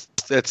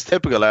 it's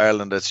typical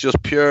Ireland. It's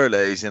just pure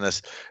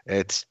laziness.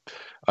 It's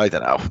I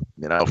don't know.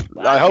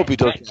 Well, I hope he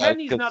does.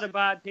 Kenny's not a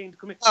bad thing to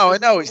come in. No, I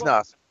know he's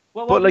not.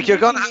 Well, But like we you're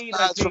really going to have need,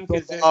 lads I from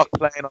think, Dundalk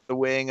playing on the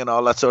wing and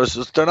all that sort of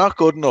stuff. They're not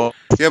good enough.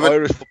 Yeah, but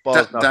Irish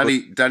football's not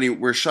good. Danny,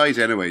 we're shite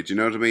anyway. Do you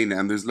know what I mean?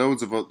 And there's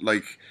loads of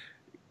like.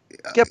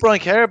 Get Brian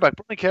Kerr back.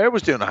 Brian Kerr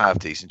was doing a half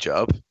decent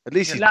job. At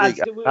least he's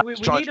lads,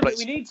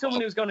 we need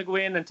someone who's going to go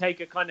in and take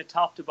a kind of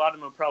top to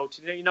bottom approach.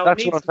 You know,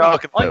 that's what I'm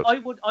talking about.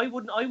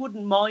 I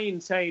wouldn't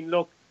mind saying,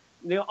 look,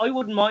 I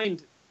wouldn't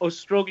mind us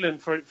struggling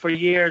for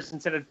years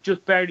instead of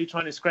just barely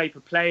trying to scrape a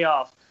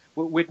playoff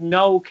with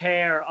no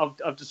care of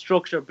the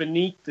structure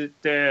beneath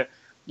the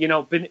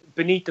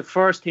beneath the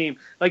first team.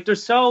 Like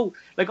there's I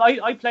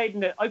played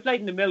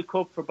in the Milk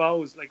Cup for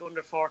Bows, like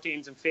under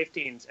 14s and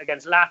 15s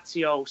against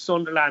Lazio,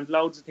 Sunderland,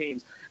 loads of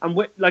teams.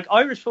 And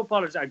Irish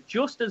footballers are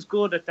just as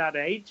good at that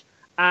age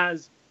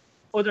as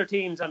other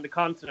teams on the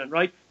continent,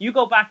 right? You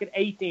go back at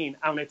 18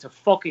 and it's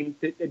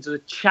a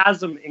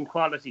chasm in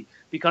quality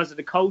because of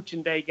the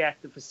coaching they get,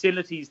 the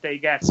facilities they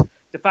get,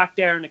 the fact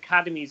they're in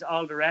academies,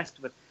 all the rest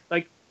of it.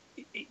 Like,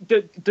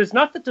 there's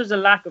not that there's a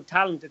lack of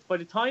talent. It's by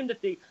the time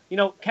that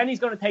Kenny's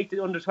going to take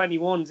the under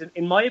 21s.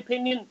 In my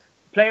opinion,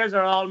 players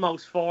are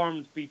almost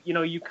formed.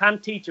 You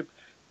can't teach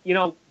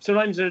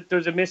sometimes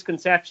there's a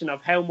misconception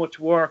of how much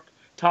work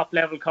top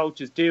level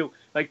coaches do.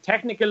 Like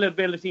technical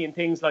ability and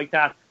things like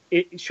that,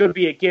 it should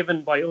be a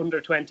given by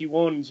under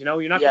 21s.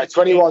 You're not. Yeah,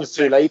 21's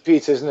too late,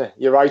 Pete, isn't it?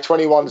 You're right.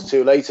 21's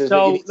too late,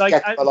 isn't it?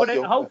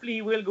 So, hopefully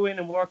he will go in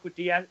and work with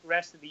the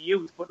rest of the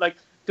youth. But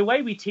the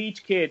way we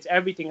teach kids,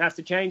 everything has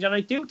to change. And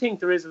I do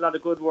think there is a lot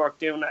of good work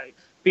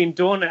being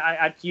done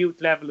at youth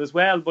level as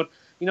well. But,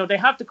 they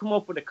have to come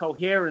up with a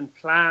coherent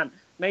plan.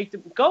 Make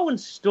them go and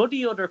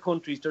study other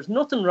countries. There's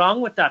nothing wrong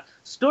with that.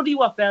 Study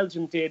what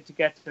Belgium did to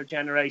get their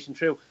generation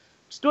through.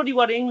 Study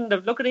what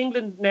England, look at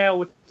England now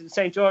with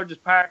St. George's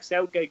Park,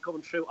 Southgate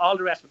coming through, all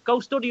the rest of it. Go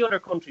study other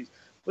countries.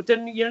 But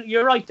then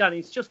you're right, Danny,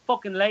 it's just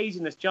fucking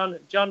laziness. John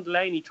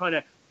Delaney trying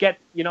to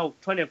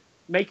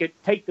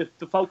take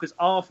the focus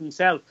off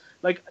himself.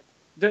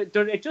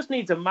 It just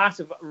needs a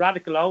massive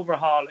radical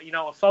overhaul,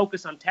 a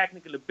focus on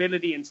technical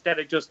ability instead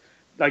of just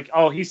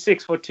he's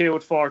 6'2"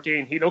 at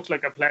 14. He looks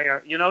like a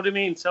player. You know what I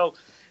mean? So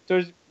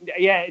it'd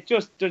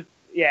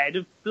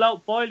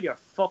boil your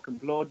fucking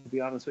blood, to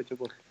be honest with you.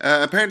 But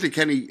apparently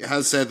Kenny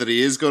has said that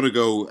he is going to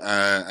go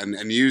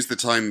and use the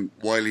time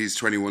while he's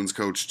 21's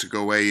coach to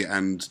go away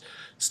and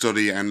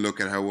study and look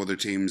at how other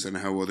teams and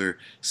how other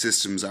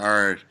systems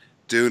are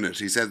doing it.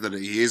 He said that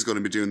he is going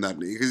to be doing that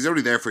because he's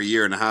only there for a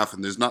year and a half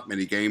and there's not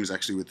many games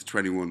actually with the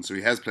 21, so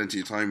he has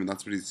plenty of time, and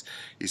that's what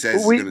he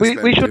says he's going to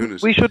spend doing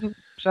it.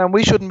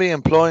 We shouldn't be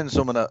employing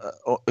someone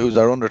who's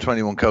our under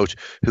 21 coach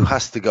who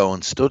has to go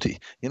and study.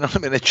 You know what I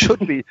mean? It should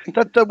be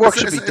that work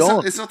should be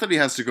done. It's not that he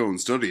has to go and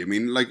study. I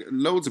mean,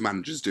 loads of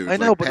managers do it. I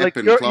know, but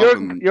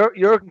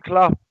Jurgen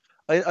Klopp.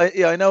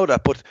 I know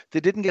that, but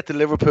they didn't get the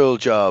Liverpool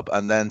job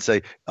and then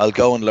say, I'll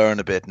go and learn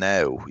a bit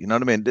now. You know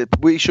what I mean?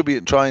 We should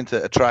be trying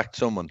to attract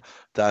someone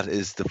that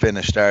is the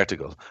finished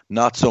article,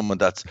 not someone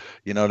that's,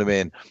 you know what I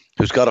mean,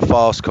 who's got a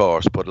false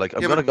course, but I'm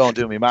going to go and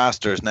do my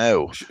masters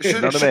now.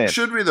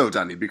 Should we though,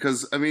 Danny?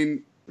 Because, I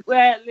mean,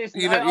 well,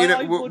 listen,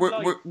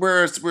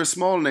 we're a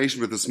small nation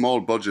with a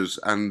small budget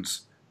and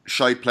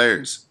shy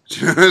players.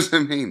 Do you know what I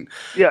mean?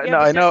 Yeah,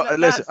 I know.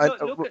 Listen,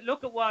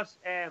 look at what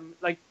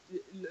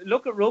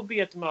look at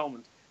rugby at the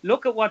moment.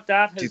 Look at what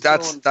that has done.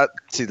 With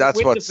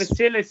the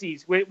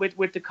facilities,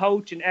 with the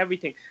coach and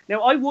everything.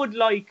 Now, I'd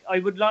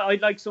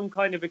like some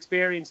kind of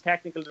experienced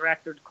technical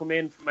director to come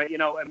in from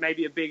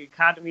maybe a big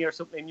academy or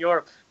something in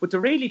Europe, but to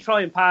really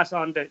try and pass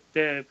on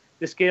the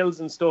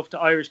skills and stuff to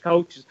Irish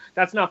coaches.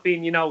 That's not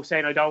being,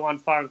 saying I don't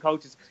want foreign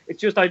coaches.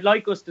 It's just I'd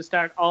like us to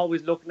start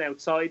always looking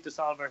outside to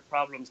solve our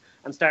problems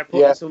and start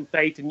putting some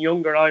faith in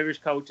younger Irish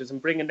coaches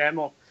and bringing them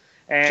up.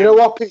 Do you know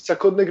what, Pete? I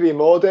couldn't agree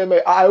more there,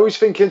 mate. I always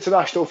think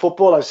international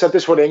football, I've said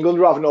this with England,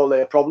 we're having all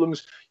their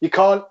problems. You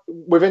can't,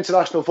 with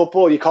international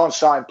football, you can't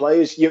sign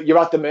players. You're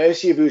at the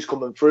mercy of who's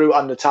coming through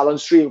and the talent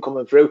stream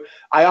coming through.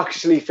 I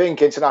actually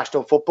think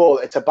international football,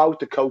 it's about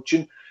the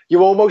coaching.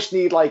 You almost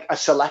need a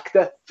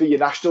selector for your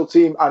national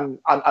team, and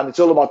it's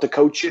all about the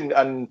coaching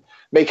and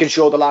making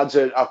sure the lads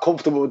are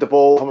comfortable with the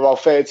ball from about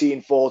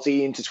 13,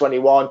 14 to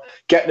 21,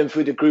 getting them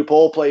through the group,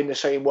 all playing the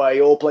same way,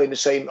 all playing the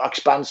same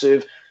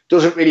expansive.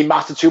 Doesn't really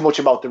matter too much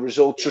about the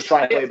results, just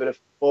try and play a bit of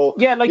football.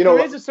 Yeah,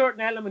 there is a certain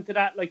element to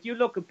that. You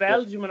look at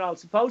Belgium and all,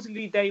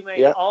 supposedly they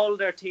make all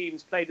their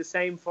teams play the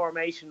same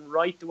formation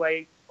right the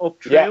way up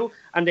through,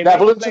 and they make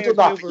players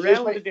move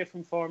around the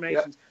different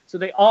formations, so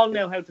they all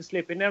know how to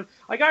slip in. Now,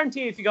 I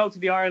guarantee if you go to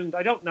the Ireland,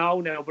 I don't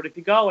know now, but if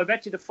you go, I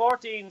bet you the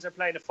 14s are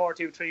playing a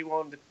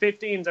 4-2-3-1, the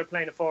 15s are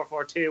playing a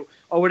 4-4-2,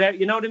 or whatever.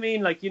 You know what I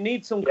mean? You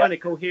need some kind of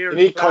coherence.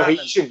 You need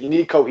cohesion. You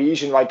need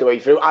cohesion right the way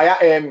through.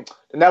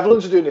 The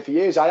Netherlands are doing it for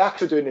years.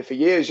 Ajax are doing it for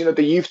years.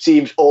 The youth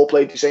teams all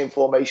played the same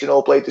formation,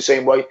 all played the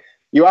same way.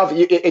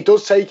 It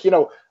does take.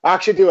 I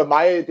actually do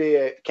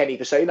admire Kenny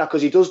for saying that,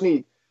 because he does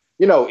need.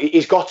 you know,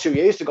 he's got 2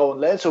 years to go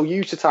and learn. So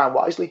use the time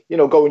wisely. You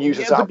know, go and use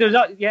the time. But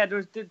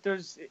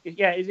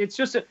it's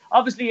just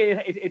obviously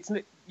it's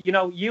you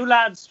know, you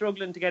lads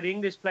struggling to get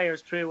English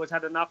players through has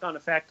had a knock-on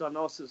effect on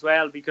us as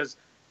well, because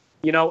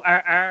you know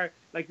our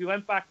like we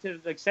went back to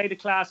like say the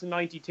class in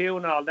 '92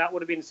 and all that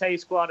would have been say a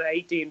squad of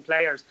 18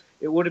 players.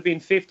 It would have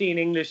been 15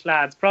 English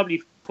lads,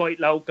 probably quite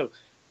local,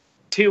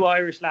 2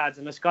 Irish lads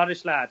and a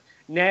Scottish lad.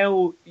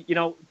 Now, you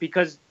know,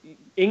 because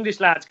English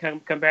lads can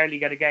barely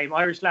get a game,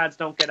 Irish lads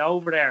don't get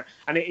over there,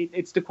 and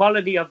it's the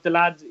quality of the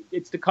lads,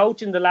 it's the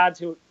coaching the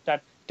lads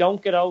that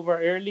don't get over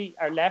early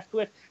are left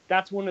with.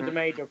 That's one of the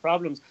major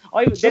problems.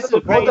 This is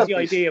a crazy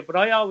idea, but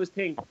I always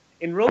think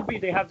in rugby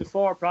they have the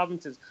 4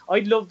 provinces.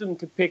 I'd love them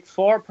to pick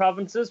 4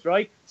 provinces,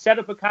 right? Set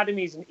up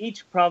academies in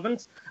each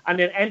province and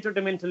then enter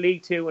them into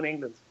League 2 in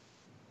England.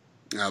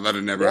 No,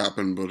 that'd never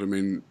happen, but I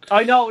mean...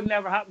 I know it would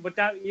never happen, but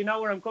that, you know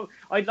where I'm coming.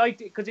 I'd like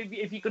to, because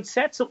if you could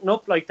set something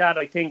up like that,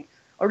 I think,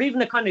 or even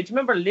a kind of, do you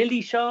remember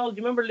Lillyshaw?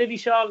 Do you remember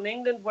Lillyshaw in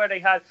England where they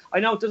had, I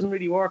know it doesn't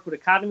really work with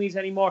academies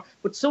anymore,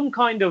 but some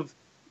kind of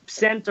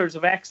centres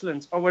of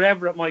excellence or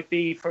whatever it might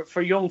be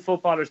for young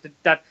footballers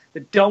that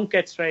don't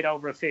get straight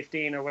over a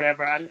 15 or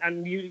whatever. And I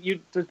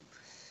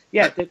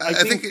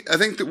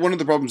think that one of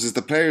the problems is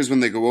the players when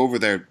they go over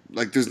there,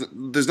 like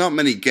there's not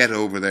many get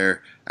over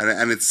there,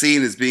 and it's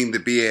seen as being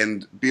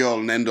the be all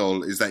and end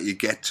all is that you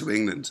get to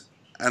England.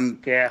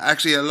 And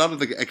actually, a lot of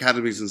the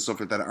academies and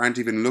stuff like that aren't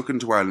even looking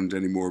to Ireland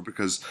anymore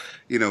because,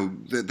 you know,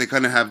 they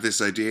kind of have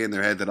this idea in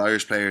their head that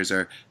Irish players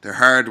they're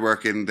hard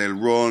working, they'll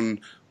run,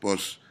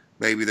 but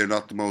maybe they're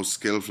not the most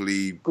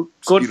skillfully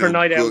good for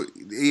night out.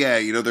 Yeah,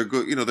 you know, they're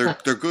good. You know,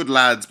 they're good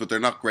lads, but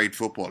they're not great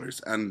footballers.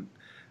 And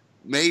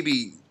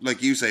maybe,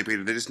 like you say,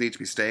 Peter, they just need to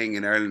be staying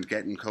in Ireland,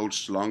 getting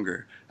coached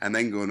longer, and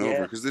then going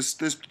over. Because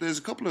there's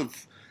a couple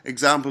of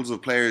examples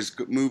of players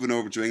moving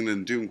over to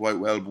England doing quite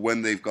well, but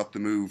when they've got the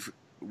move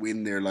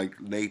in their like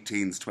late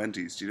teens,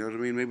 20s, do you know what I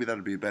mean? Maybe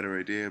that'd be a better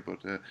idea.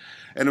 But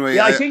anyway,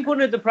 I think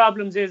one of the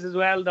problems is as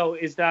well, though,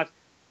 is that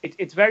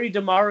it's very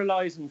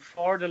demoralising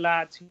for the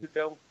lads who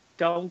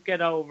don't get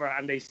over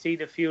and they see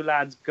the few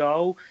lads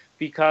go,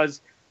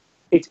 because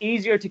it's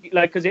easier to,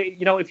 like, because,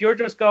 you know, if you're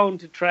just going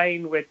to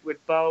train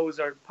with Bows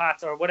or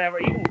Pats or whatever,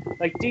 even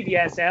like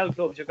DDSL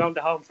clubs, you're going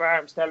to Home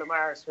Farms, Stella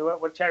Maris,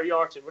 with Cherry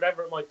Orchard,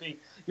 whatever it might be,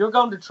 you're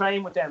going to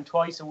train with them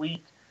twice a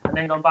week and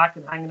then going back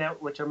and hanging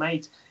out with your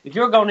mates. If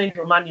you're going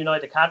into a Man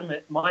United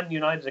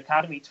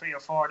Academy 3 or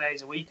 4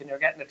 days a week and you're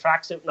getting a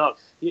tracksuit and all,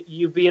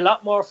 you'd be a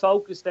lot more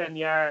focused than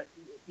you are,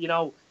 you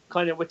know,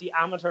 kind of with the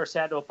amateur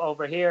setup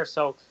over here.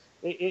 So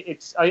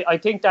I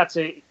think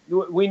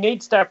we need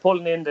to start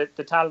pulling in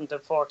the talent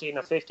of 14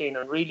 or 15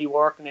 and really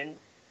working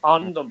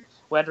on them,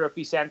 whether it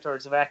be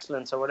centres of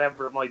excellence or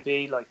whatever it might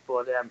be. Like,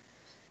 but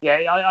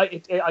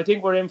I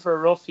think we're in for a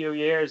rough few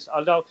years.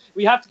 Although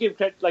we have to give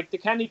credit, like the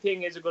Kenny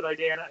thing is a good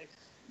idea. And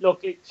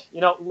look,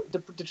 you know,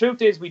 the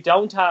truth is we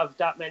don't have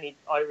that many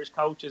Irish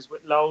coaches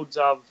with loads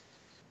of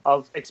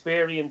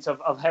experience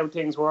of how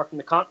things work in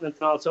the continent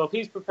and all. So if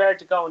he's prepared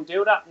to go and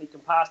do that and he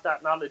can pass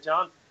that knowledge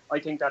on, I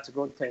think that's a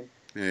good thing.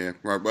 Yeah,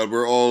 right. Well,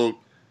 we're all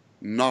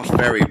not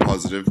very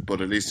positive, but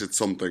at least it's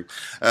something.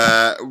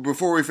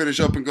 Before we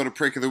finish up and go to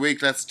Prick of the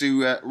Week, let's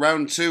do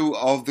round 2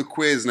 of the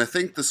quiz. And I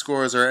think the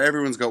scores are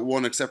everyone's got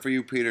 1 except for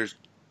you, Peter,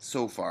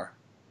 so far.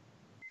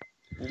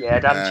 Yeah,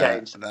 that'll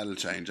change. That'll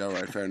change. All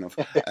right, fair enough.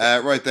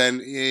 Right then,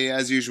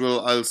 as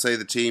usual, I'll say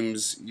the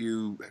teams,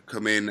 you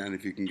come in, and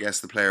if you can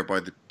guess the player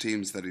by the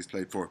teams that he's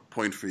played for,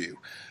 point for you.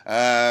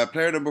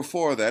 Player number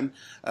 4 then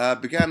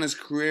began his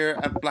career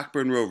at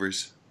Blackburn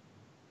Rovers.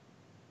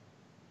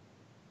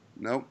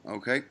 No,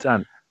 okay.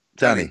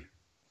 Danny.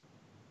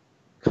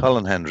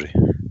 Colin Hendry.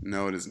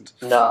 No, it isn't.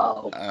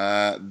 No.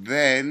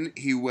 Then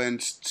he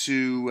went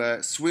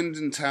to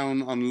Swindon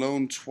Town on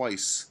loan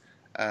twice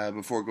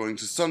before going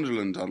to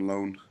Sunderland on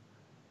loan.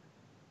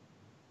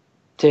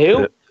 To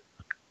who?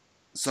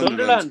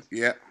 Sunderland.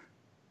 Yeah.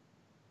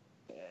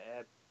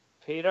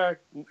 Peter.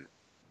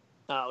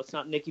 No, it's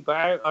not Nicky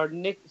Barr or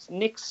Nick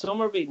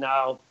Summerby.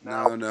 No.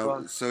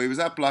 So he was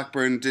at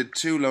Blackburn, did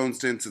 2 loan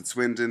stints at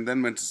Swindon,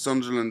 then went to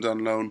Sunderland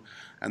on loan,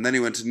 and then he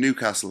went to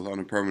Newcastle on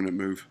a permanent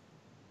move.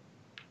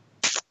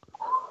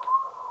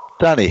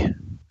 Danny.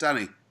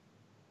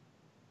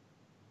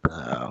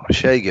 Oh,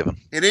 Shay Given.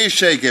 It is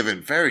Shay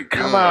Given. Very good.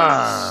 Come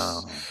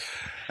on.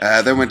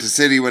 Then went to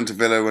City, went to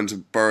Villa, went to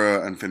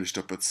Borough, and finished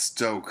up at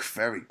Stoke.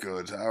 Very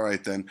good. All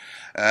right, then.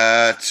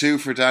 2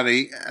 for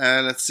Danny.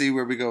 Let's see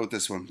where we go with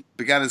this one.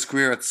 Began his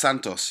career at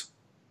Santos.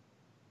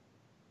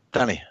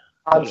 Danny.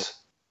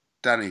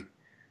 Danny.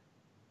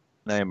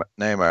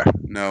 Neymar.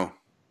 No.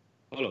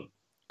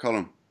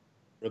 Colm.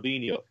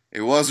 Robinho.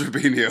 It was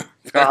Robinho.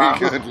 Very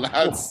good,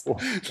 lads.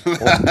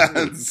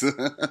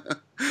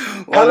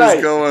 What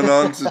is going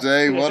on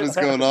today? What is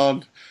going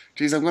on?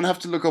 Jeez, I'm going to have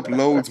to look up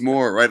loads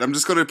more, right? I'm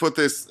just going to put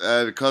this,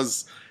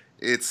 because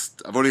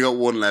I've only got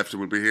 1 left and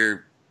we'll be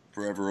here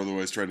forever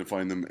otherwise trying to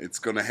find them. It's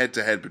going to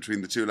head-to-head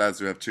between the 2 lads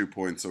who have 2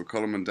 points. So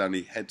Colm and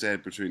Danny,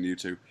 head-to-head between you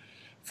 2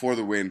 for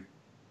the win.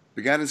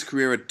 Began his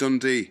career at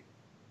Dundee.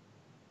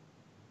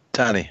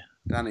 Danny.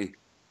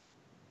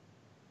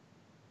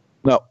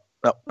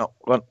 No, go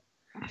on.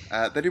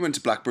 Then he went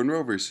to Blackburn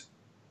Rovers.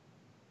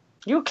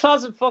 You a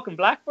closet fucking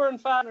Blackburn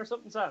fan or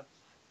something, Sam?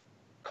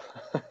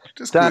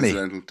 Just Danny.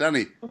 coincidental.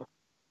 Danny.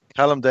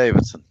 Callum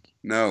Davidson.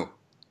 No.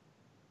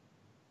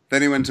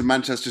 Then he went to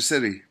Manchester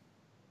City.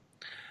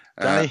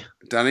 Danny.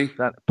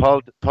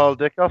 Paul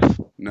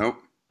Dickoff. No.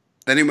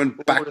 Then he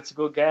went back. That's a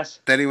good guess.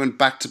 Then he went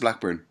back to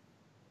Blackburn.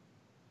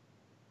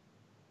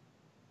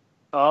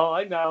 Oh,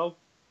 I know.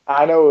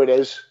 I know who it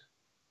is.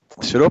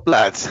 Shut up,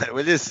 lads.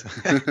 Will you?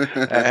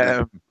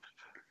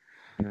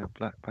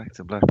 Back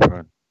to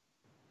Blackburn.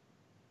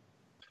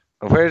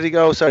 Where did he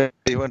go? Sorry,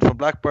 he went from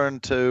Blackburn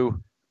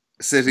to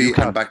City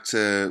Newcastle. and back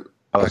to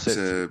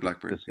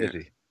Blackburn.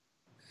 City.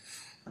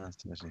 Yeah.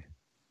 That's City.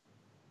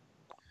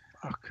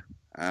 Fuck.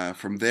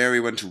 From there, he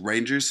went to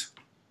Rangers.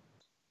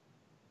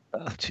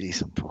 Oh,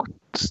 jeez, I'm fucking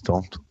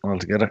stumped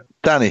altogether.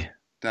 Danny.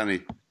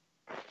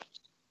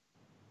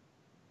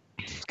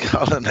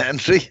 Colin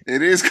Hendry.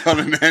 It is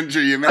Colin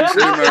Hendry. You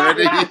mentioned him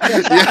already.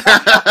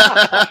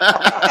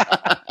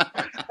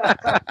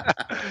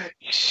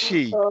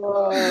 She.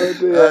 Oh,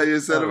 dear. You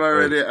said him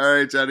already. All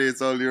right, Johnny,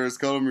 it's all yours.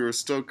 Colin, you were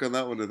stuck on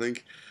that one, I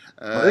think.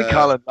 I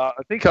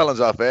think Colin's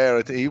off air.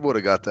 I think he would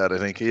have got that. I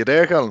think. Are you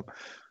there, Colin?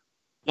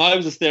 No, I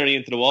was just staring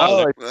into the wall.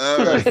 All right,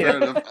 fair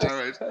enough. All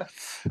right.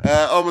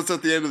 Almost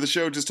at the end of the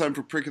show. Just time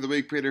for Prick of the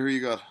Week. Peter, who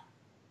you got?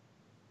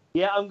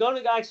 Yeah, I'm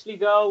going to actually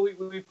go.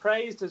 We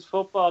praised his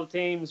football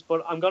teams,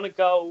 but I'm going to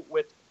go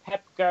with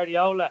Pep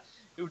Guardiola,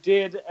 who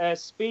did a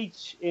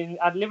speech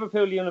at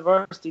Liverpool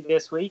University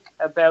this week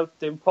about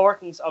the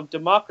importance of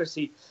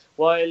democracy,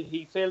 while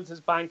he filled his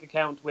bank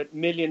account with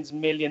millions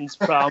and millions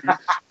from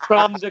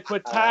the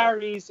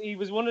Qataris. He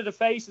was one of the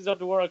faces of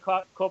the World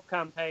Cup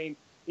campaign,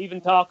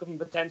 even talking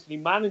potentially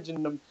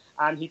managing them,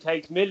 and he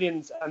takes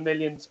millions and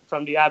millions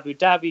from the Abu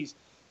Dhabis,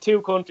 two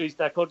countries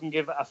that couldn't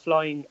give a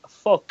flying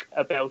fuck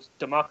about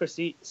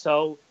democracy.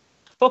 So,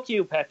 fuck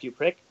you, Pep, you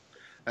prick.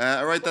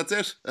 All right, that's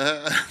it.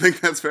 I think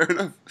that's fair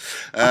enough.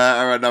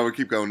 All right, now we'll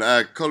keep going.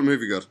 Colm, who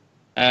have you got?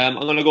 I'm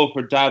going to go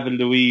for David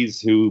Luiz,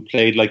 who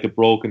played like a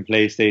broken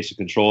PlayStation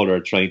controller,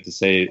 trying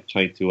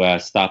to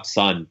stop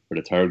Son for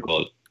the third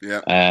goal.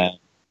 Yeah.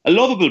 A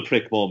lovable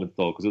prick moment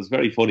though, because it was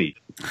very funny.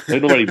 I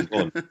don't know where he was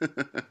going.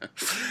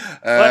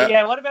 But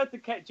yeah, what about the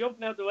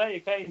jumping out the way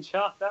of Kane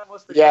shot? That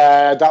must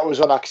have that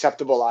was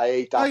unacceptable. I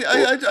hate that.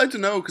 I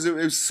don't know, because it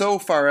was so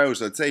far out.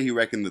 I'd say he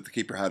reckoned that the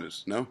keeper had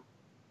it. No.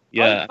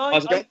 Yeah.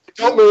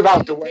 Don't move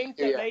out the I way. think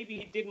that maybe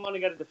he didn't want to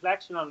get a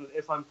deflection on it,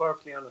 if I'm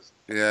perfectly honest.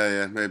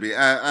 Yeah, maybe.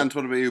 Ant,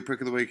 what about you? Prick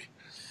of the week?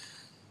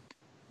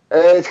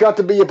 It's got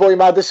to be your boy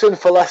Maddison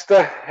for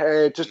Leicester.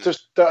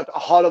 Just a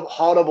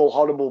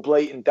horrible,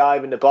 blatant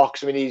dive in the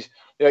box. I mean,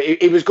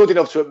 he was good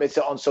enough to admit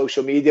it on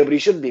social media, but he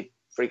shouldn't be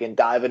freaking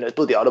diving. It's a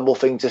bloody horrible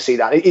thing to see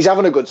that. He's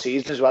having a good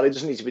season as well. He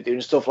doesn't need to be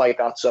doing stuff like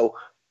that. So,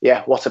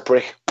 yeah, what a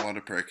prick. What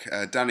a prick.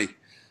 Danny?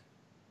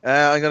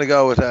 I'm going to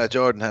go with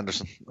Jordan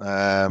Henderson.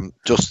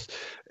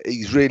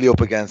 He's really up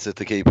against it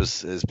to keep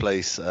his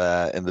place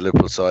in the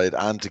Liverpool side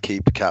and to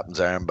keep the captain's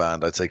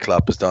armband. I'd say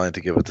Klopp is dying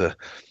to give it to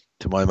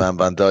my man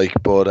Van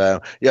Dijk, but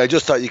I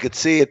just thought you could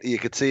see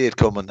it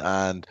coming,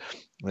 and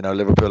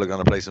Liverpool are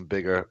going to play some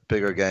bigger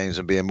games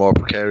and be in more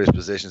precarious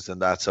positions than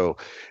that. So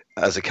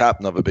as a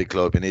captain of a big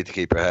club, you need to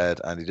keep your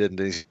head, and he didn't.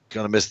 He's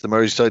going to miss the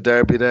Merseyside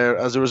derby there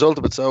as a result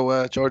of it.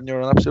 So Jordan,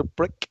 you're an absolute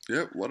prick.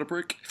 Yeah, what a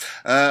prick.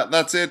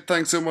 That's it.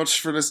 Thanks so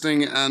much for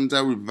listening, and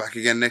we'll be back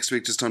again next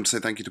week. Just time to say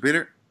thank you to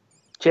Peter.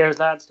 Cheers,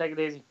 lads. Take it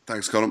easy.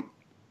 Thanks, Colm.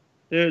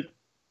 Cheers.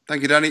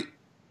 Thank you, Danny.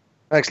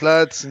 Thanks,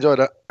 lads. Enjoy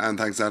that. And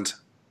thanks, Ant.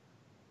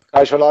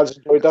 Nice one, lads.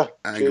 Enjoyed that.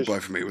 And Cheers. goodbye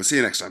from me. We'll see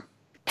you next time.